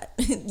like that,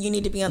 you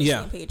need to be on the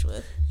same page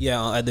with.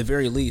 Yeah, at the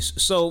very least.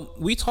 So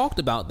we talked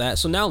about that.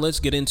 So now let's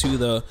get into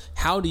the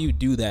how do you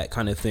do that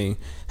kind of thing.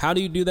 How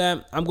do you do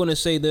that? I'm going to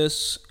say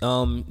this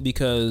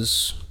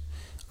because...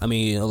 I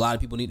mean, a lot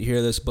of people need to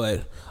hear this,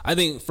 but I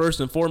think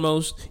first and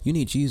foremost, you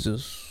need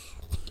Jesus.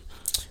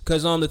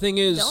 Because the thing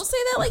is, don't say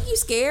that like you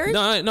scared. No,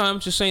 I'm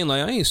just saying,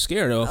 like, I ain't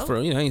scared though. I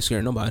ain't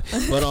scared of nobody.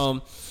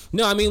 But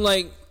no, I mean,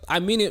 like,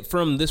 I mean it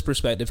from this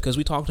perspective, because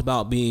we talked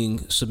about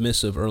being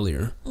submissive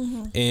earlier,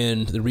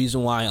 and the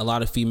reason why a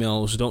lot of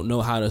females don't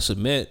know how to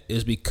submit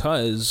is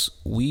because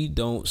we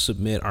don't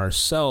submit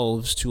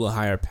ourselves to a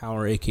higher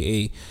power,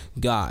 aka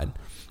God.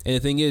 And the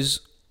thing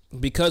is,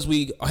 because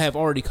we have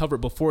already covered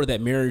before that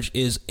marriage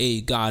is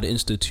a God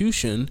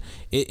institution,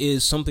 it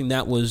is something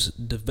that was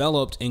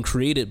developed and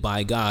created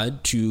by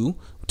God to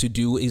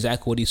do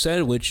exactly what he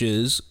said, which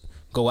is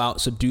go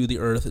out, subdue the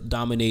earth,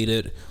 dominate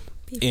it,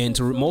 and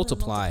to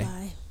multiply.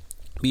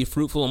 Be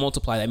fruitful and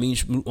multiply. That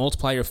means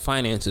multiply your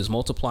finances,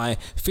 multiply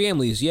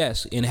families,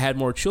 yes, and had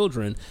more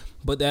children.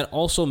 But that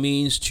also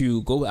means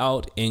to go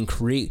out and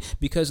create.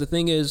 Because the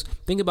thing is,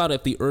 think about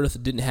if the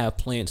earth didn't have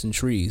plants and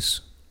trees,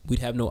 we'd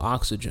have no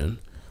oxygen.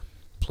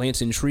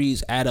 Plants and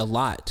trees add a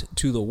lot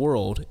to the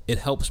world. It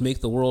helps make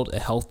the world a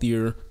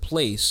healthier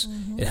place.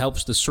 It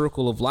helps the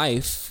circle of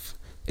life.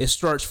 It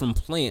starts from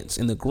plants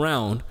in the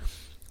ground.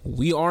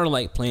 We are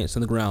like plants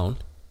in the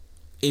ground.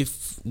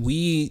 If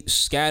we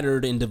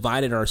scattered and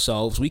divided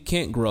ourselves, we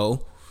can't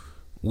grow.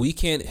 We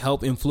can't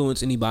help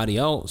influence anybody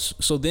else.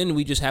 So then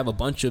we just have a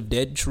bunch of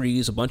dead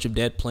trees, a bunch of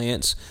dead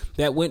plants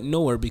that went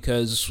nowhere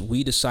because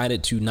we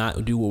decided to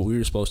not do what we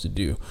were supposed to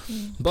do.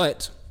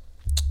 But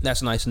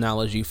that's a nice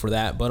analogy for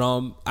that. But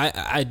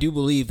I do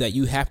believe that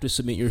you have to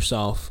submit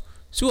yourself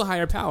to a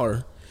higher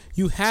power.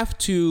 You have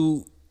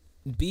to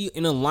be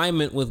in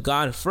alignment with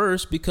God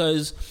first,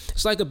 because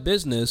it's like a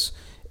business.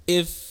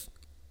 If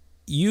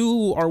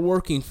you are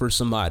working for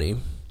somebody,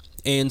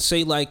 and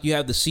say like you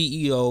have the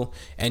CEO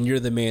and you're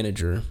the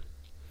manager,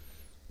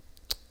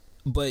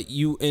 but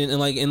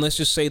and let's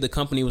just say the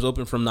company was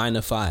open from 9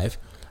 to 5.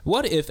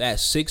 What if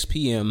at 6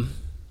 p.m.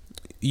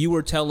 you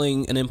were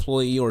telling an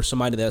employee or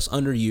somebody that's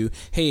under you,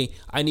 hey,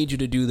 I need you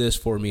to do this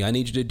for me. I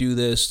need you to do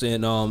this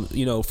and,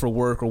 for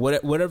work or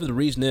whatever the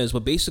reason is,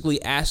 but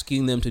basically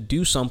asking them to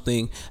do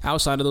something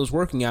outside of those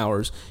working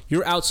hours.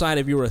 You're outside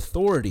of your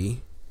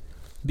authority,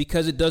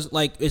 because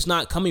it's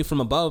not coming from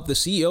above. The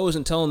CEO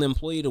isn't telling the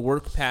employee to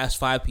work past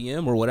 5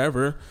 p.m. or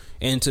whatever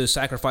and to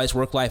sacrifice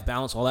work-life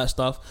balance, all that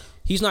stuff.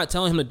 He's not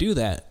telling him to do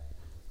that,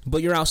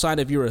 but you're outside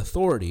of your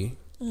authority.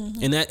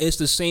 And that is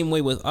the same way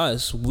with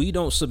us. We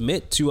don't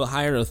submit to a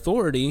higher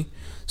authority.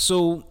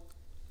 So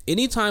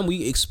anytime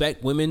we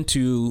expect women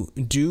to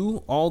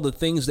do all the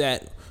things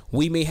that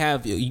we may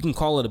have, you can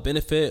call it a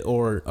benefit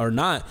or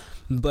not,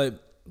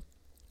 but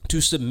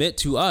to submit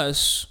to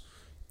us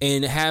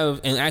and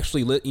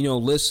actually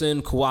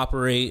listen,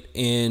 cooperate,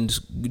 and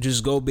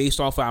just go based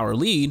off our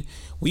lead,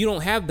 we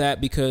don't have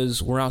that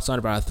because we're outside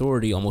of our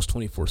authority almost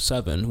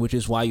 24/7, which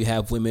is why you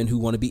have women who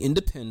want to be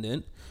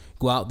independent,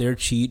 go out there,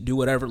 cheat, do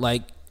whatever.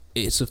 Like,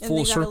 it's a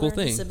full circle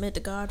thing. To submit to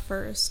God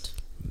first.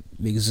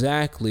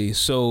 Exactly.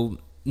 So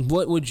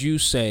what would you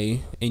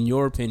say, in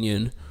your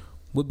opinion,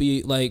 would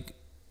be like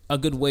a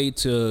good way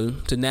to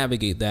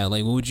navigate that?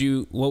 Like,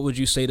 what would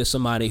you say to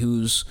somebody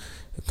who's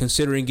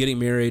considering getting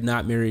married,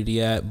 not married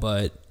yet,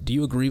 but do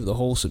you agree with the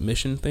whole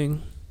submission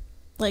thing?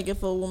 Like,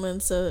 if a woman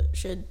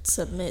should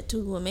submit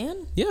to a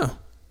man? Yeah.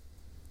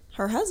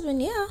 Her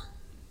husband, yeah.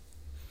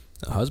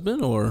 A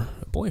husband or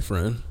a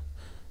boyfriend?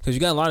 Because you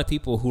got a lot of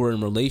people who are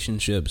in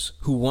relationships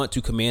who want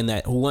to command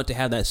that, who want to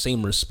have that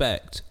same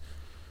respect.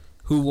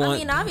 I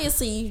mean,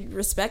 obviously you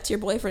respect your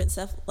boyfriend and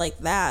stuff like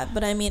that,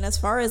 but I mean, as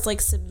far as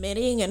like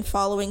submitting and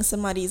following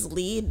somebody's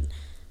lead,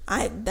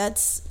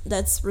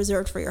 that's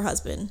reserved for your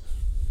husband.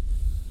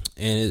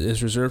 And it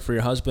is reserved for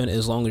your husband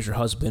as long as your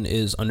husband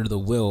is under the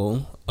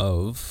will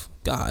of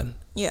God.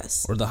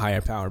 Yes. Or the higher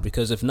power.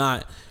 Because if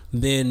not,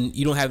 then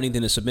you don't have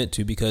anything to submit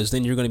to, because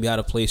then you're going to be out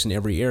of place in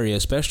every area,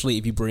 especially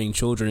if you bring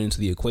children into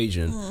the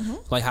equation. Mm-hmm.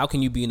 Like, how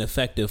can you be an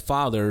effective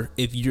father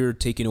if you're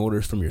taking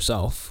orders from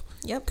yourself?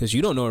 Yep. Because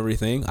you don't know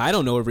everything. I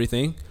don't know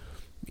everything.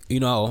 You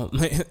know,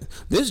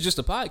 this is just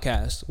a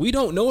podcast. We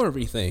don't know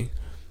everything,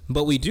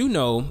 but we do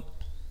know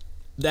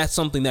that's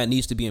something that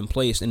needs to be in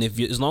place. And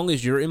as long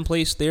as you're in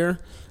place there,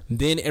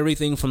 then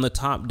everything from the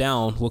top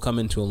down will come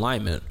into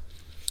alignment.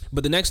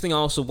 But the next thing I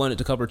also wanted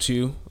to cover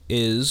too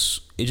is,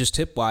 it just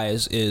tip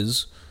wise,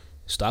 is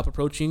stop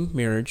approaching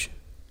marriage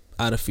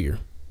out of fear.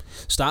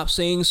 Stop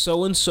saying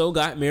so and so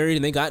got married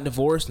and they got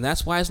divorced and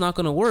that's why it's not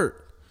going to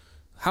work.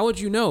 How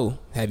would you know?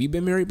 Have you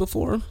been married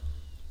before?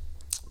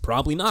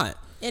 Probably not.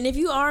 And if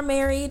you are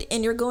married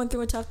and you're going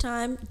through a tough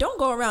time, don't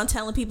go around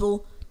telling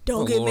people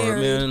don't get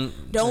married. Man.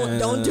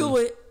 Don't do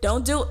it.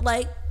 Don't do it.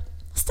 Like,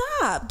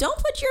 stop. Don't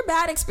put your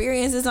bad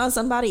experiences on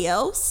somebody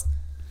else.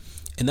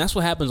 And that's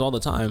what happens all the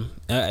time.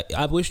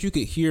 I wish you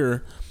could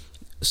hear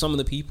some of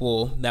the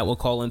people that will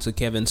call into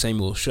Kevin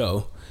Samuel's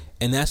show.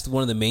 And that's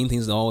one of the main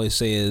things they always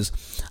say is,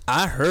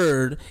 I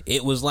heard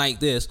it was like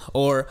this,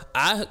 or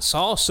I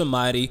saw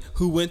somebody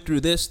who went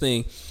through this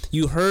thing.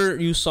 You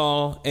heard, you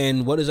saw,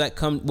 and what is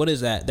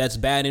that? That's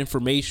bad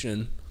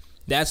information.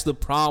 That's the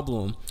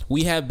problem.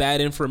 We have bad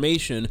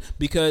information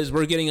because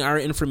we're getting our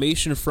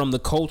information from the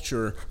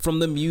culture, from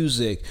the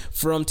music,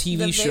 from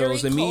TV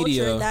shows, the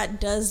media.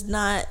 That does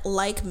not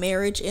like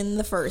marriage in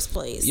the first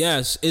place.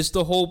 Yes, it's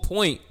the whole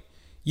point.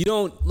 You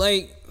don't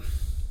like...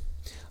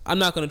 I'm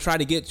not going to try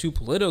to get too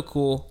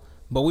political,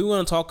 but we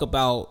want to talk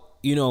about,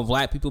 you know,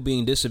 black people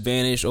being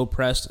disadvantaged,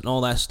 oppressed, and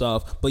all that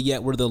stuff, but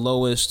yet we're the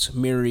lowest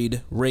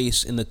married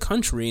race in the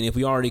country. And if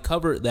we already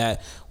covered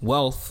that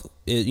wealth,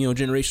 you know,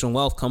 generational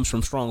wealth comes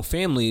from strong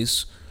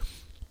families,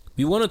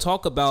 we want to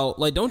talk about,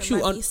 like, don't you...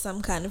 There might be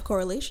some kind of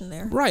correlation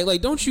there. Right,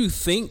 like, don't you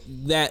think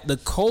that the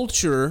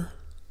culture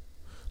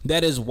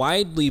that is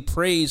widely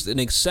praised and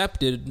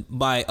accepted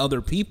by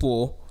other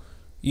people,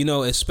 you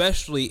know,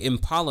 especially in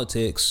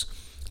politics...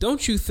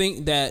 Don't you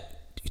think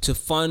that to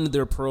fund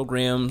their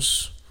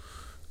programs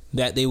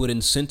that they would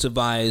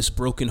incentivize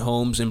broken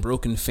homes and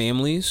broken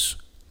families,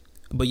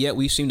 but yet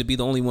we seem to be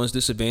the only ones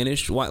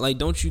disadvantaged? Why? Like,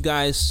 don't you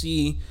guys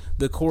see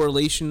the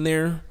correlation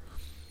there?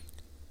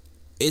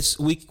 It's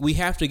we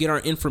have to get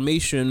our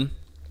information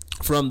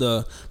from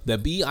the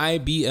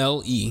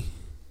Bible.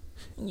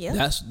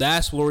 Yeah,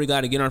 that's where we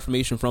got to get our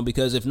information from,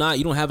 because if not,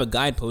 you don't have a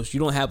guidepost,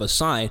 you don't have a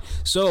sign.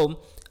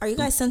 So, are you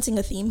guys sensing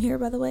a theme here,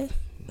 by the way?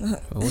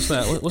 What's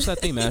that? What's that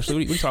theme, Ashley?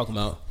 What are you talking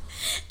about?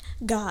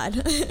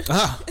 God.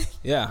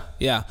 Yeah.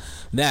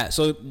 That.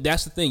 So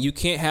that's the thing. You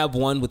can't have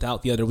one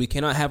without the other. We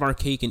cannot have our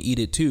cake and eat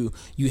it too.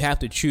 You have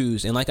to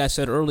choose. And like I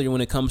said earlier,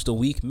 when it comes to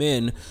weak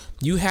men,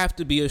 you have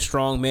to be a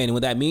strong man. And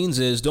what that means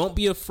is, don't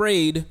be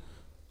afraid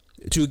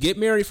to get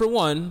married, for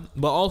one,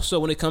 but also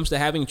when it comes to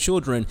having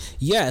children,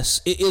 yes,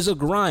 it is a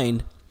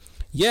grind.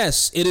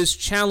 Yes, it is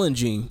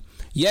challenging.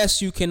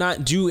 Yes, you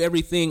cannot do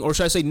everything, or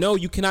should I say, no,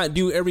 you cannot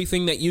do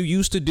everything that you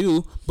used to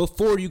do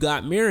before you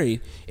got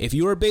married. If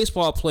you're a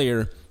baseball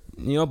player,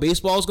 you know,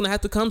 baseball is going to have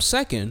to come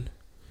second.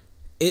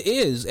 It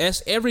is.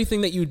 That's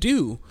everything that you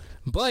do.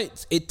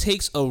 But it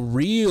takes a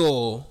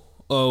real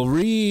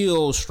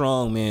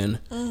strong man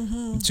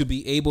to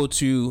be able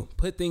to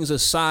put things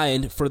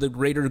aside for the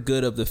greater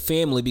good of the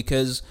family,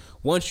 because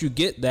once you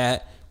get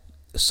that,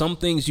 some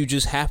things you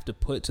just have to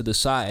put to the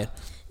side.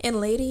 And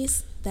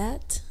ladies,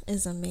 that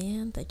is a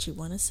man that you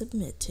want to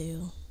submit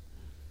to.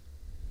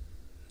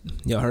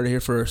 Y'all heard it here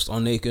first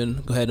on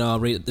Naked. Go ahead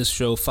and rate this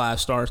show 5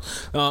 stars.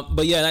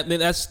 But yeah,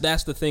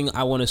 that's the thing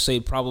I want to say.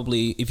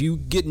 Probably, if you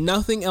get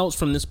nothing else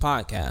from this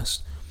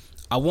podcast,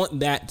 I want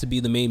that to be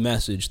the main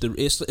message.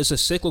 It's a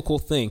cyclical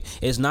thing.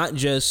 It's not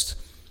just,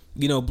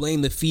 you know,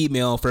 blame the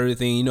female for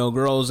everything. You know,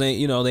 girls ain't,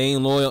 you know, they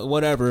ain't loyal,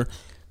 whatever.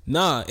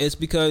 Nah, it's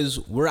because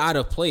we're out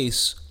of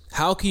place.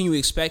 How can you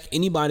expect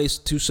anybody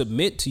to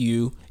submit to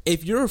you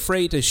if you're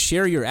afraid to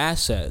share your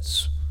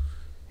assets?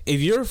 If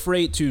you're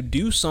afraid to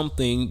do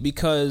something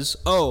because,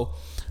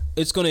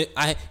 it's going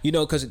to,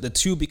 because the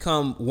two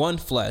become one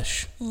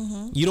flesh.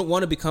 You don't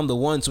want to become the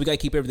one, so we got to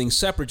keep everything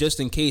separate just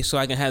in case, so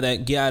I can have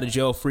that get out of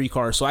jail free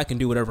card, so I can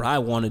do whatever I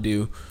want to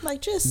do.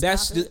 Like, just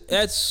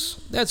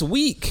that's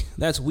weak.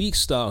 That's weak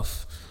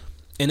stuff.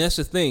 And that's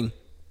the thing.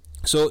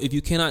 So if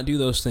you cannot do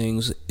those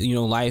things,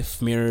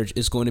 life, marriage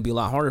is going to be a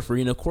lot harder for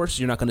you. And of course,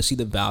 you're not going to see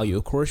the value.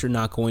 Of course, you're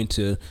not going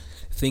to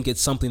think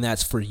it's something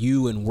that's for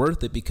you and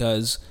worth it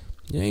because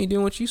you ain't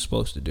doing what you're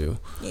supposed to do.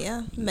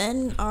 Yeah,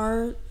 men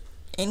are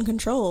in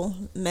control.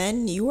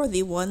 Men, you are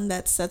the one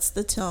that sets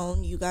the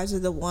tone. You guys are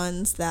the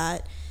ones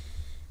that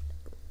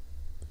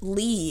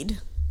lead.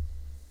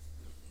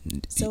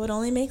 So it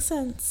only makes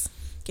sense.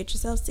 Get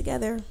yourselves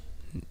together.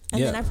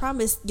 And then I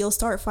promise you'll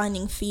start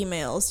finding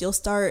females. You'll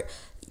start,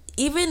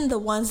 even the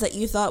ones that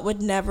you thought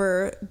would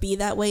never be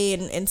that way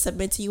and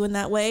submit to you in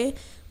that way,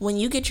 when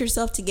you get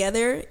yourself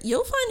together,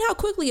 you'll find how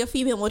quickly a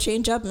female will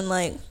change up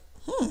and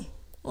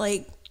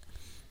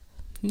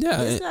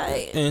yeah.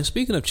 And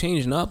speaking of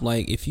changing up,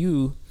 like if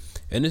you,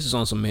 and this is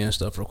on some man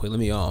stuff real quick, let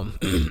me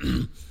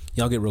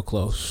y'all get real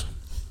close.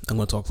 I'm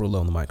gonna talk real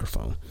low on the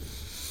microphone.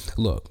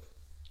 Look,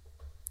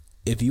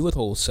 if you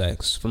withhold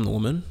sex from the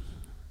woman,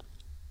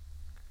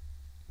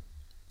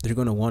 they're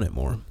gonna want it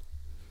more.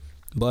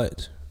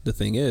 But the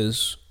thing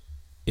is,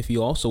 if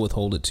you also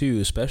withhold it too,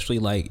 especially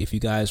like if you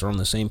guys are on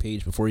the same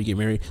page before you get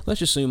married, let's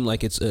just assume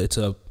like it's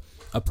a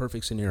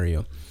perfect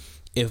scenario.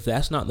 If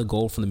that's not the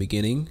goal from the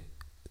beginning,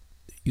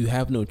 you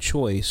have no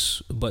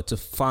choice but to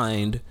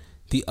find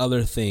the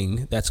other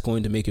thing that's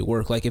going to make it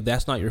work. Like if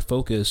that's not your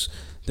focus,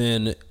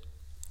 then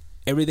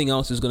everything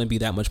else is going to be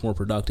that much more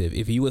productive.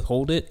 If you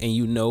withhold it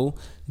and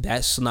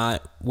that's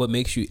not what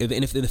makes you,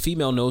 if the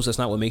female knows that's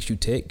not what makes you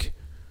tick,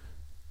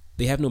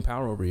 they have no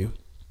power over you.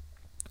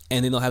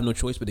 And then they'll have no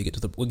choice but to get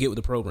with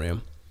the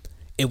program.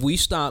 If we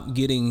stop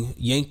getting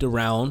yanked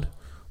around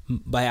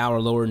by our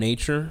lower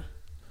nature,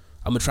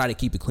 I'm going to try to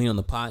keep it clean on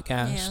the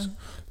podcast. Yeah.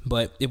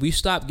 But if we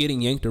stop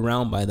getting yanked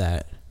around by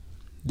that,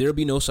 there'll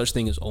be no such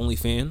thing as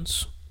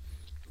OnlyFans.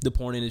 The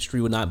porn industry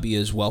would not be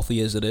as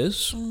wealthy as it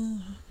is.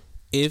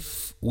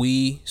 If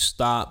we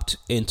stopped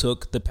and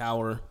took the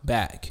power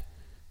back.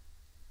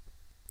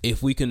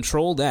 If we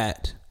control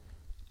that,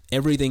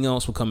 everything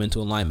else will come into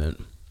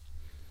alignment.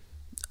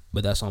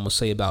 But that's all I'm going to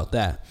say about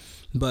that.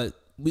 But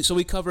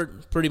we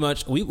covered pretty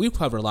much, we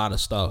covered a lot of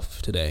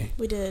stuff today.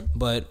 We did.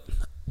 But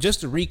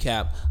just to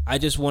recap, I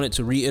just wanted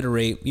to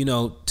reiterate,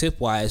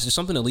 tip-wise, there's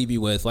something to leave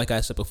you with. Like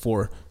I said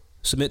before,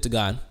 submit to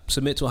God.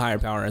 Submit to a higher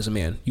power as a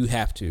man. You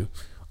have to.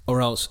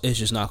 Or else it's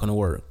just not going to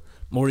work.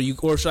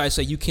 Or should I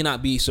say, you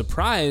cannot be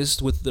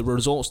surprised with the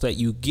results that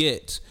you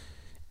get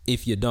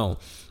if you don't.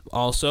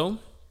 Also,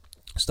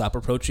 stop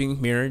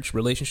approaching marriage,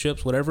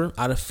 relationships, whatever,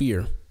 out of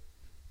fear.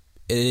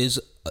 It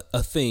is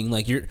a thing.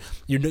 Like you're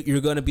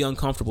going to be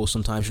uncomfortable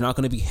sometimes. You're not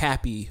going to be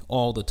happy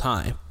all the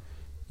time.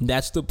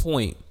 That's the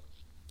point.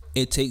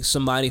 It takes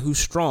somebody who's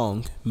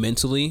strong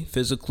mentally,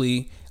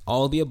 physically,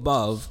 all the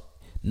above.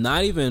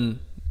 Not even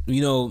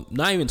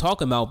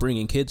talking about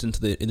bringing kids into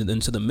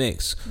the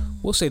mix.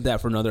 We'll save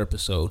that for another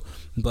episode.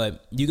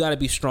 But you got to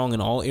be strong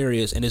in all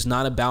areas, and it's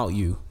not about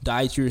you.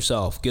 Die to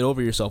yourself. Get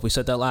over yourself. We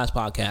said that last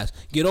podcast.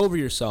 Get over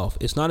yourself.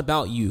 It's not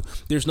about you.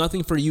 There's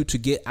nothing for you to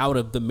get out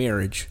of the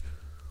marriage.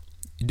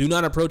 Do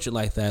not approach it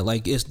like that.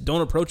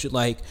 Don't approach it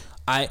like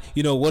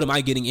what am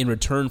I getting in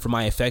return for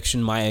my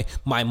affection, my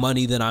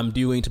money that I'm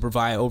doing to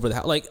provide over the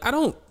house? Like, I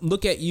don't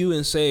look at you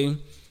and say,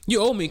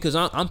 you owe me because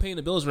I'm paying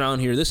the bills around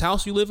here. This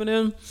house you living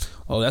in,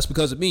 oh, that's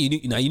because of me.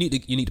 You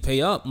need to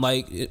pay up.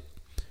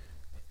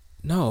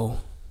 No,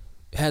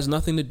 it has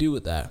nothing to do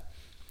with that.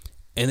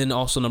 And then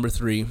also number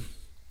 3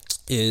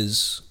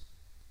 is,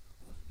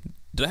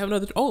 did I have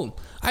another? Oh,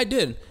 I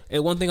did.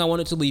 And one thing I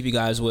wanted to leave you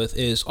guys with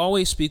is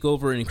always speak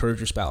over and encourage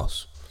your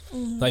spouse.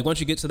 Mm-hmm. Like once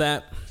you get to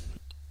that,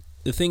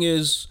 the thing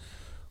is,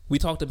 we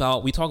talk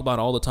about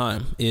all the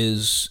time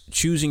is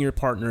choosing your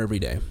partner every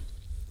day.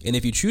 And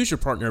if you choose your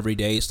partner every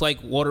day, it's like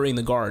watering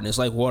the garden. It's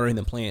like watering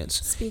the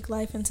plants. Speak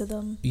life into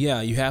them.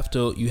 Yeah, you have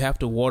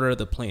to water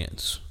the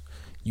plants.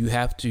 You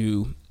have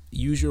to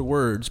use your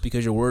words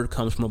because your word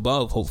comes from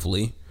above,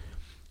 hopefully.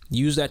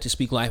 Use that to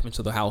speak life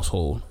into the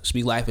household.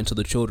 Speak life into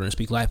the children.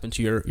 Speak life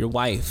into your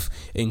wife.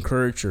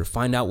 Encourage her.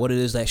 Find out what it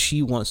is that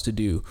she wants to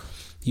do.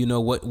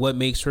 What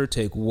makes her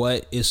tick.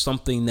 What is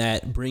something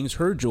that brings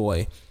her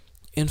joy.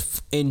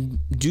 And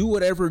do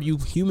whatever you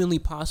humanly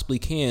possibly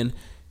can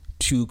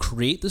to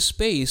create the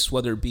space,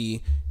 whether it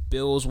be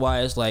bills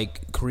wise,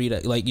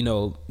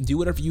 do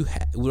whatever you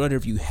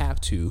have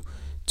to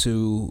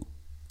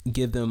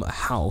give them a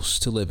house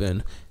to live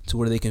in, to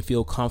where they can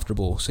feel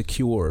comfortable,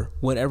 secure,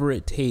 whatever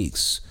it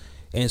takes.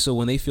 And so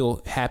when they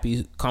feel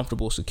happy,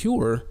 comfortable,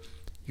 secure,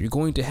 you're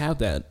going to have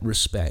that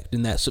respect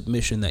and that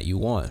submission that you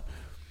want.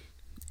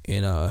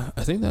 And I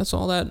think that's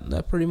all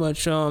that pretty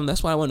much,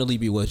 that's what I want to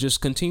leave you with. Just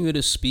continue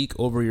to speak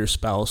over your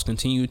spouse.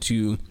 Continue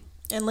to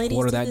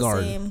water that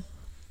garden.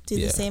 Do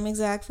the same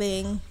exact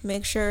thing.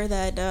 Make sure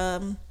that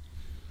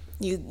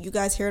you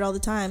guys hear it all the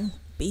time.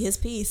 Be his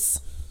peace.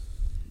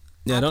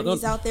 Yeah, After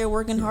he's out there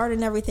working hard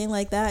and everything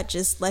like that,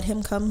 just let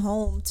him come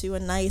home to a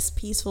nice,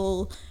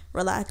 peaceful,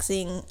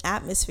 relaxing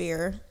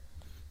atmosphere.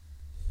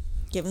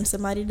 Give him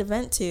somebody to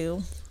vent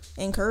to.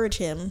 Encourage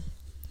him.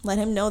 Let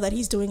him know that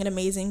he's doing an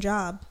amazing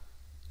job.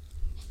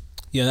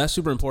 Yeah, that's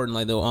super important.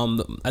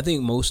 I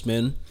think most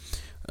men,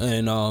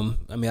 And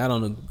I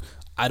mean,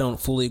 I don't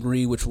fully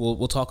agree, which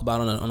we'll talk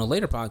about on a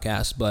later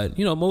podcast. But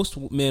you know,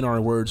 most men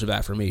are words of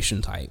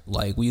affirmation type.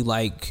 Like, we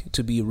like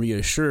to be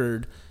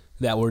reassured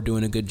that we're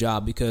doing a good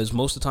job, because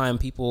most of the time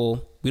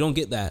we don't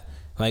get that.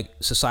 Like,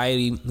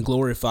 society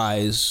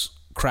glorifies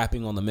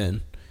crapping on the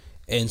men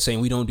and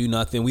saying we don't do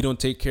nothing, we don't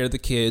take care of the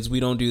kids, we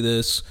don't do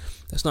this.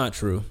 That's not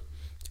true.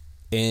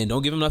 And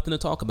don't give them nothing to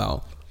talk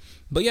about.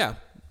 But yeah,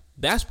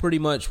 that's pretty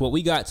much what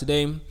we got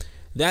today.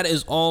 That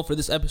is all for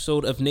this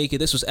episode of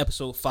Naked. This was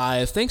episode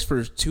 5. Thanks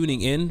for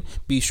tuning in.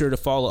 Be sure to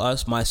follow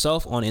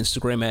myself on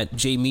Instagram at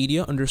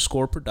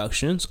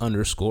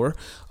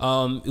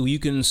jmedia_productions_. You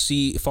can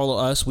follow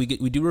us. We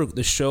do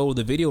the show,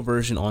 the video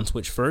version, on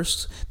Twitch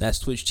first. That's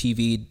Twitch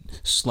TV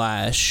 /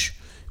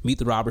 Meet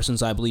the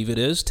Robertsons, I believe it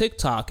is.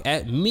 TikTok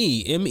at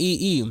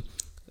MEEVTHE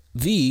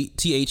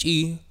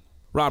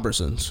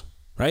Robertsons.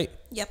 Right?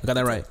 Yep. I got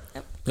that right.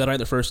 Yep. Got it right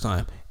the first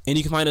time. And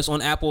you can find us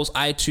on Apple's,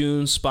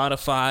 iTunes,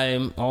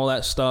 Spotify, all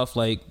that stuff.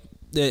 Like,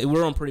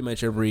 we're on pretty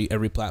much every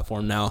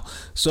platform now.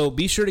 So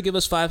be sure to give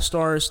us 5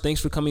 stars.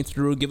 Thanks for coming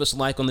through. Give us a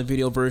like on the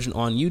video version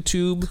on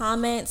YouTube.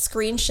 Comment,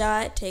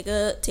 screenshot, take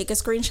a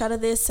screenshot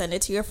of this, send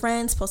it to your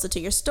friends, post it to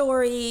your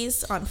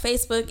stories on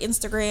Facebook,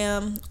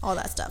 Instagram, all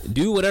that stuff.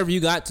 Do whatever you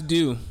got to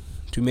do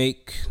to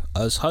make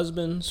us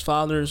husbands,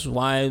 fathers,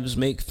 wives,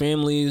 make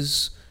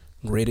families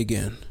great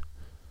again.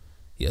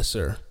 Yes,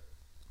 sir.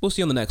 We'll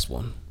see you on the next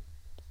one.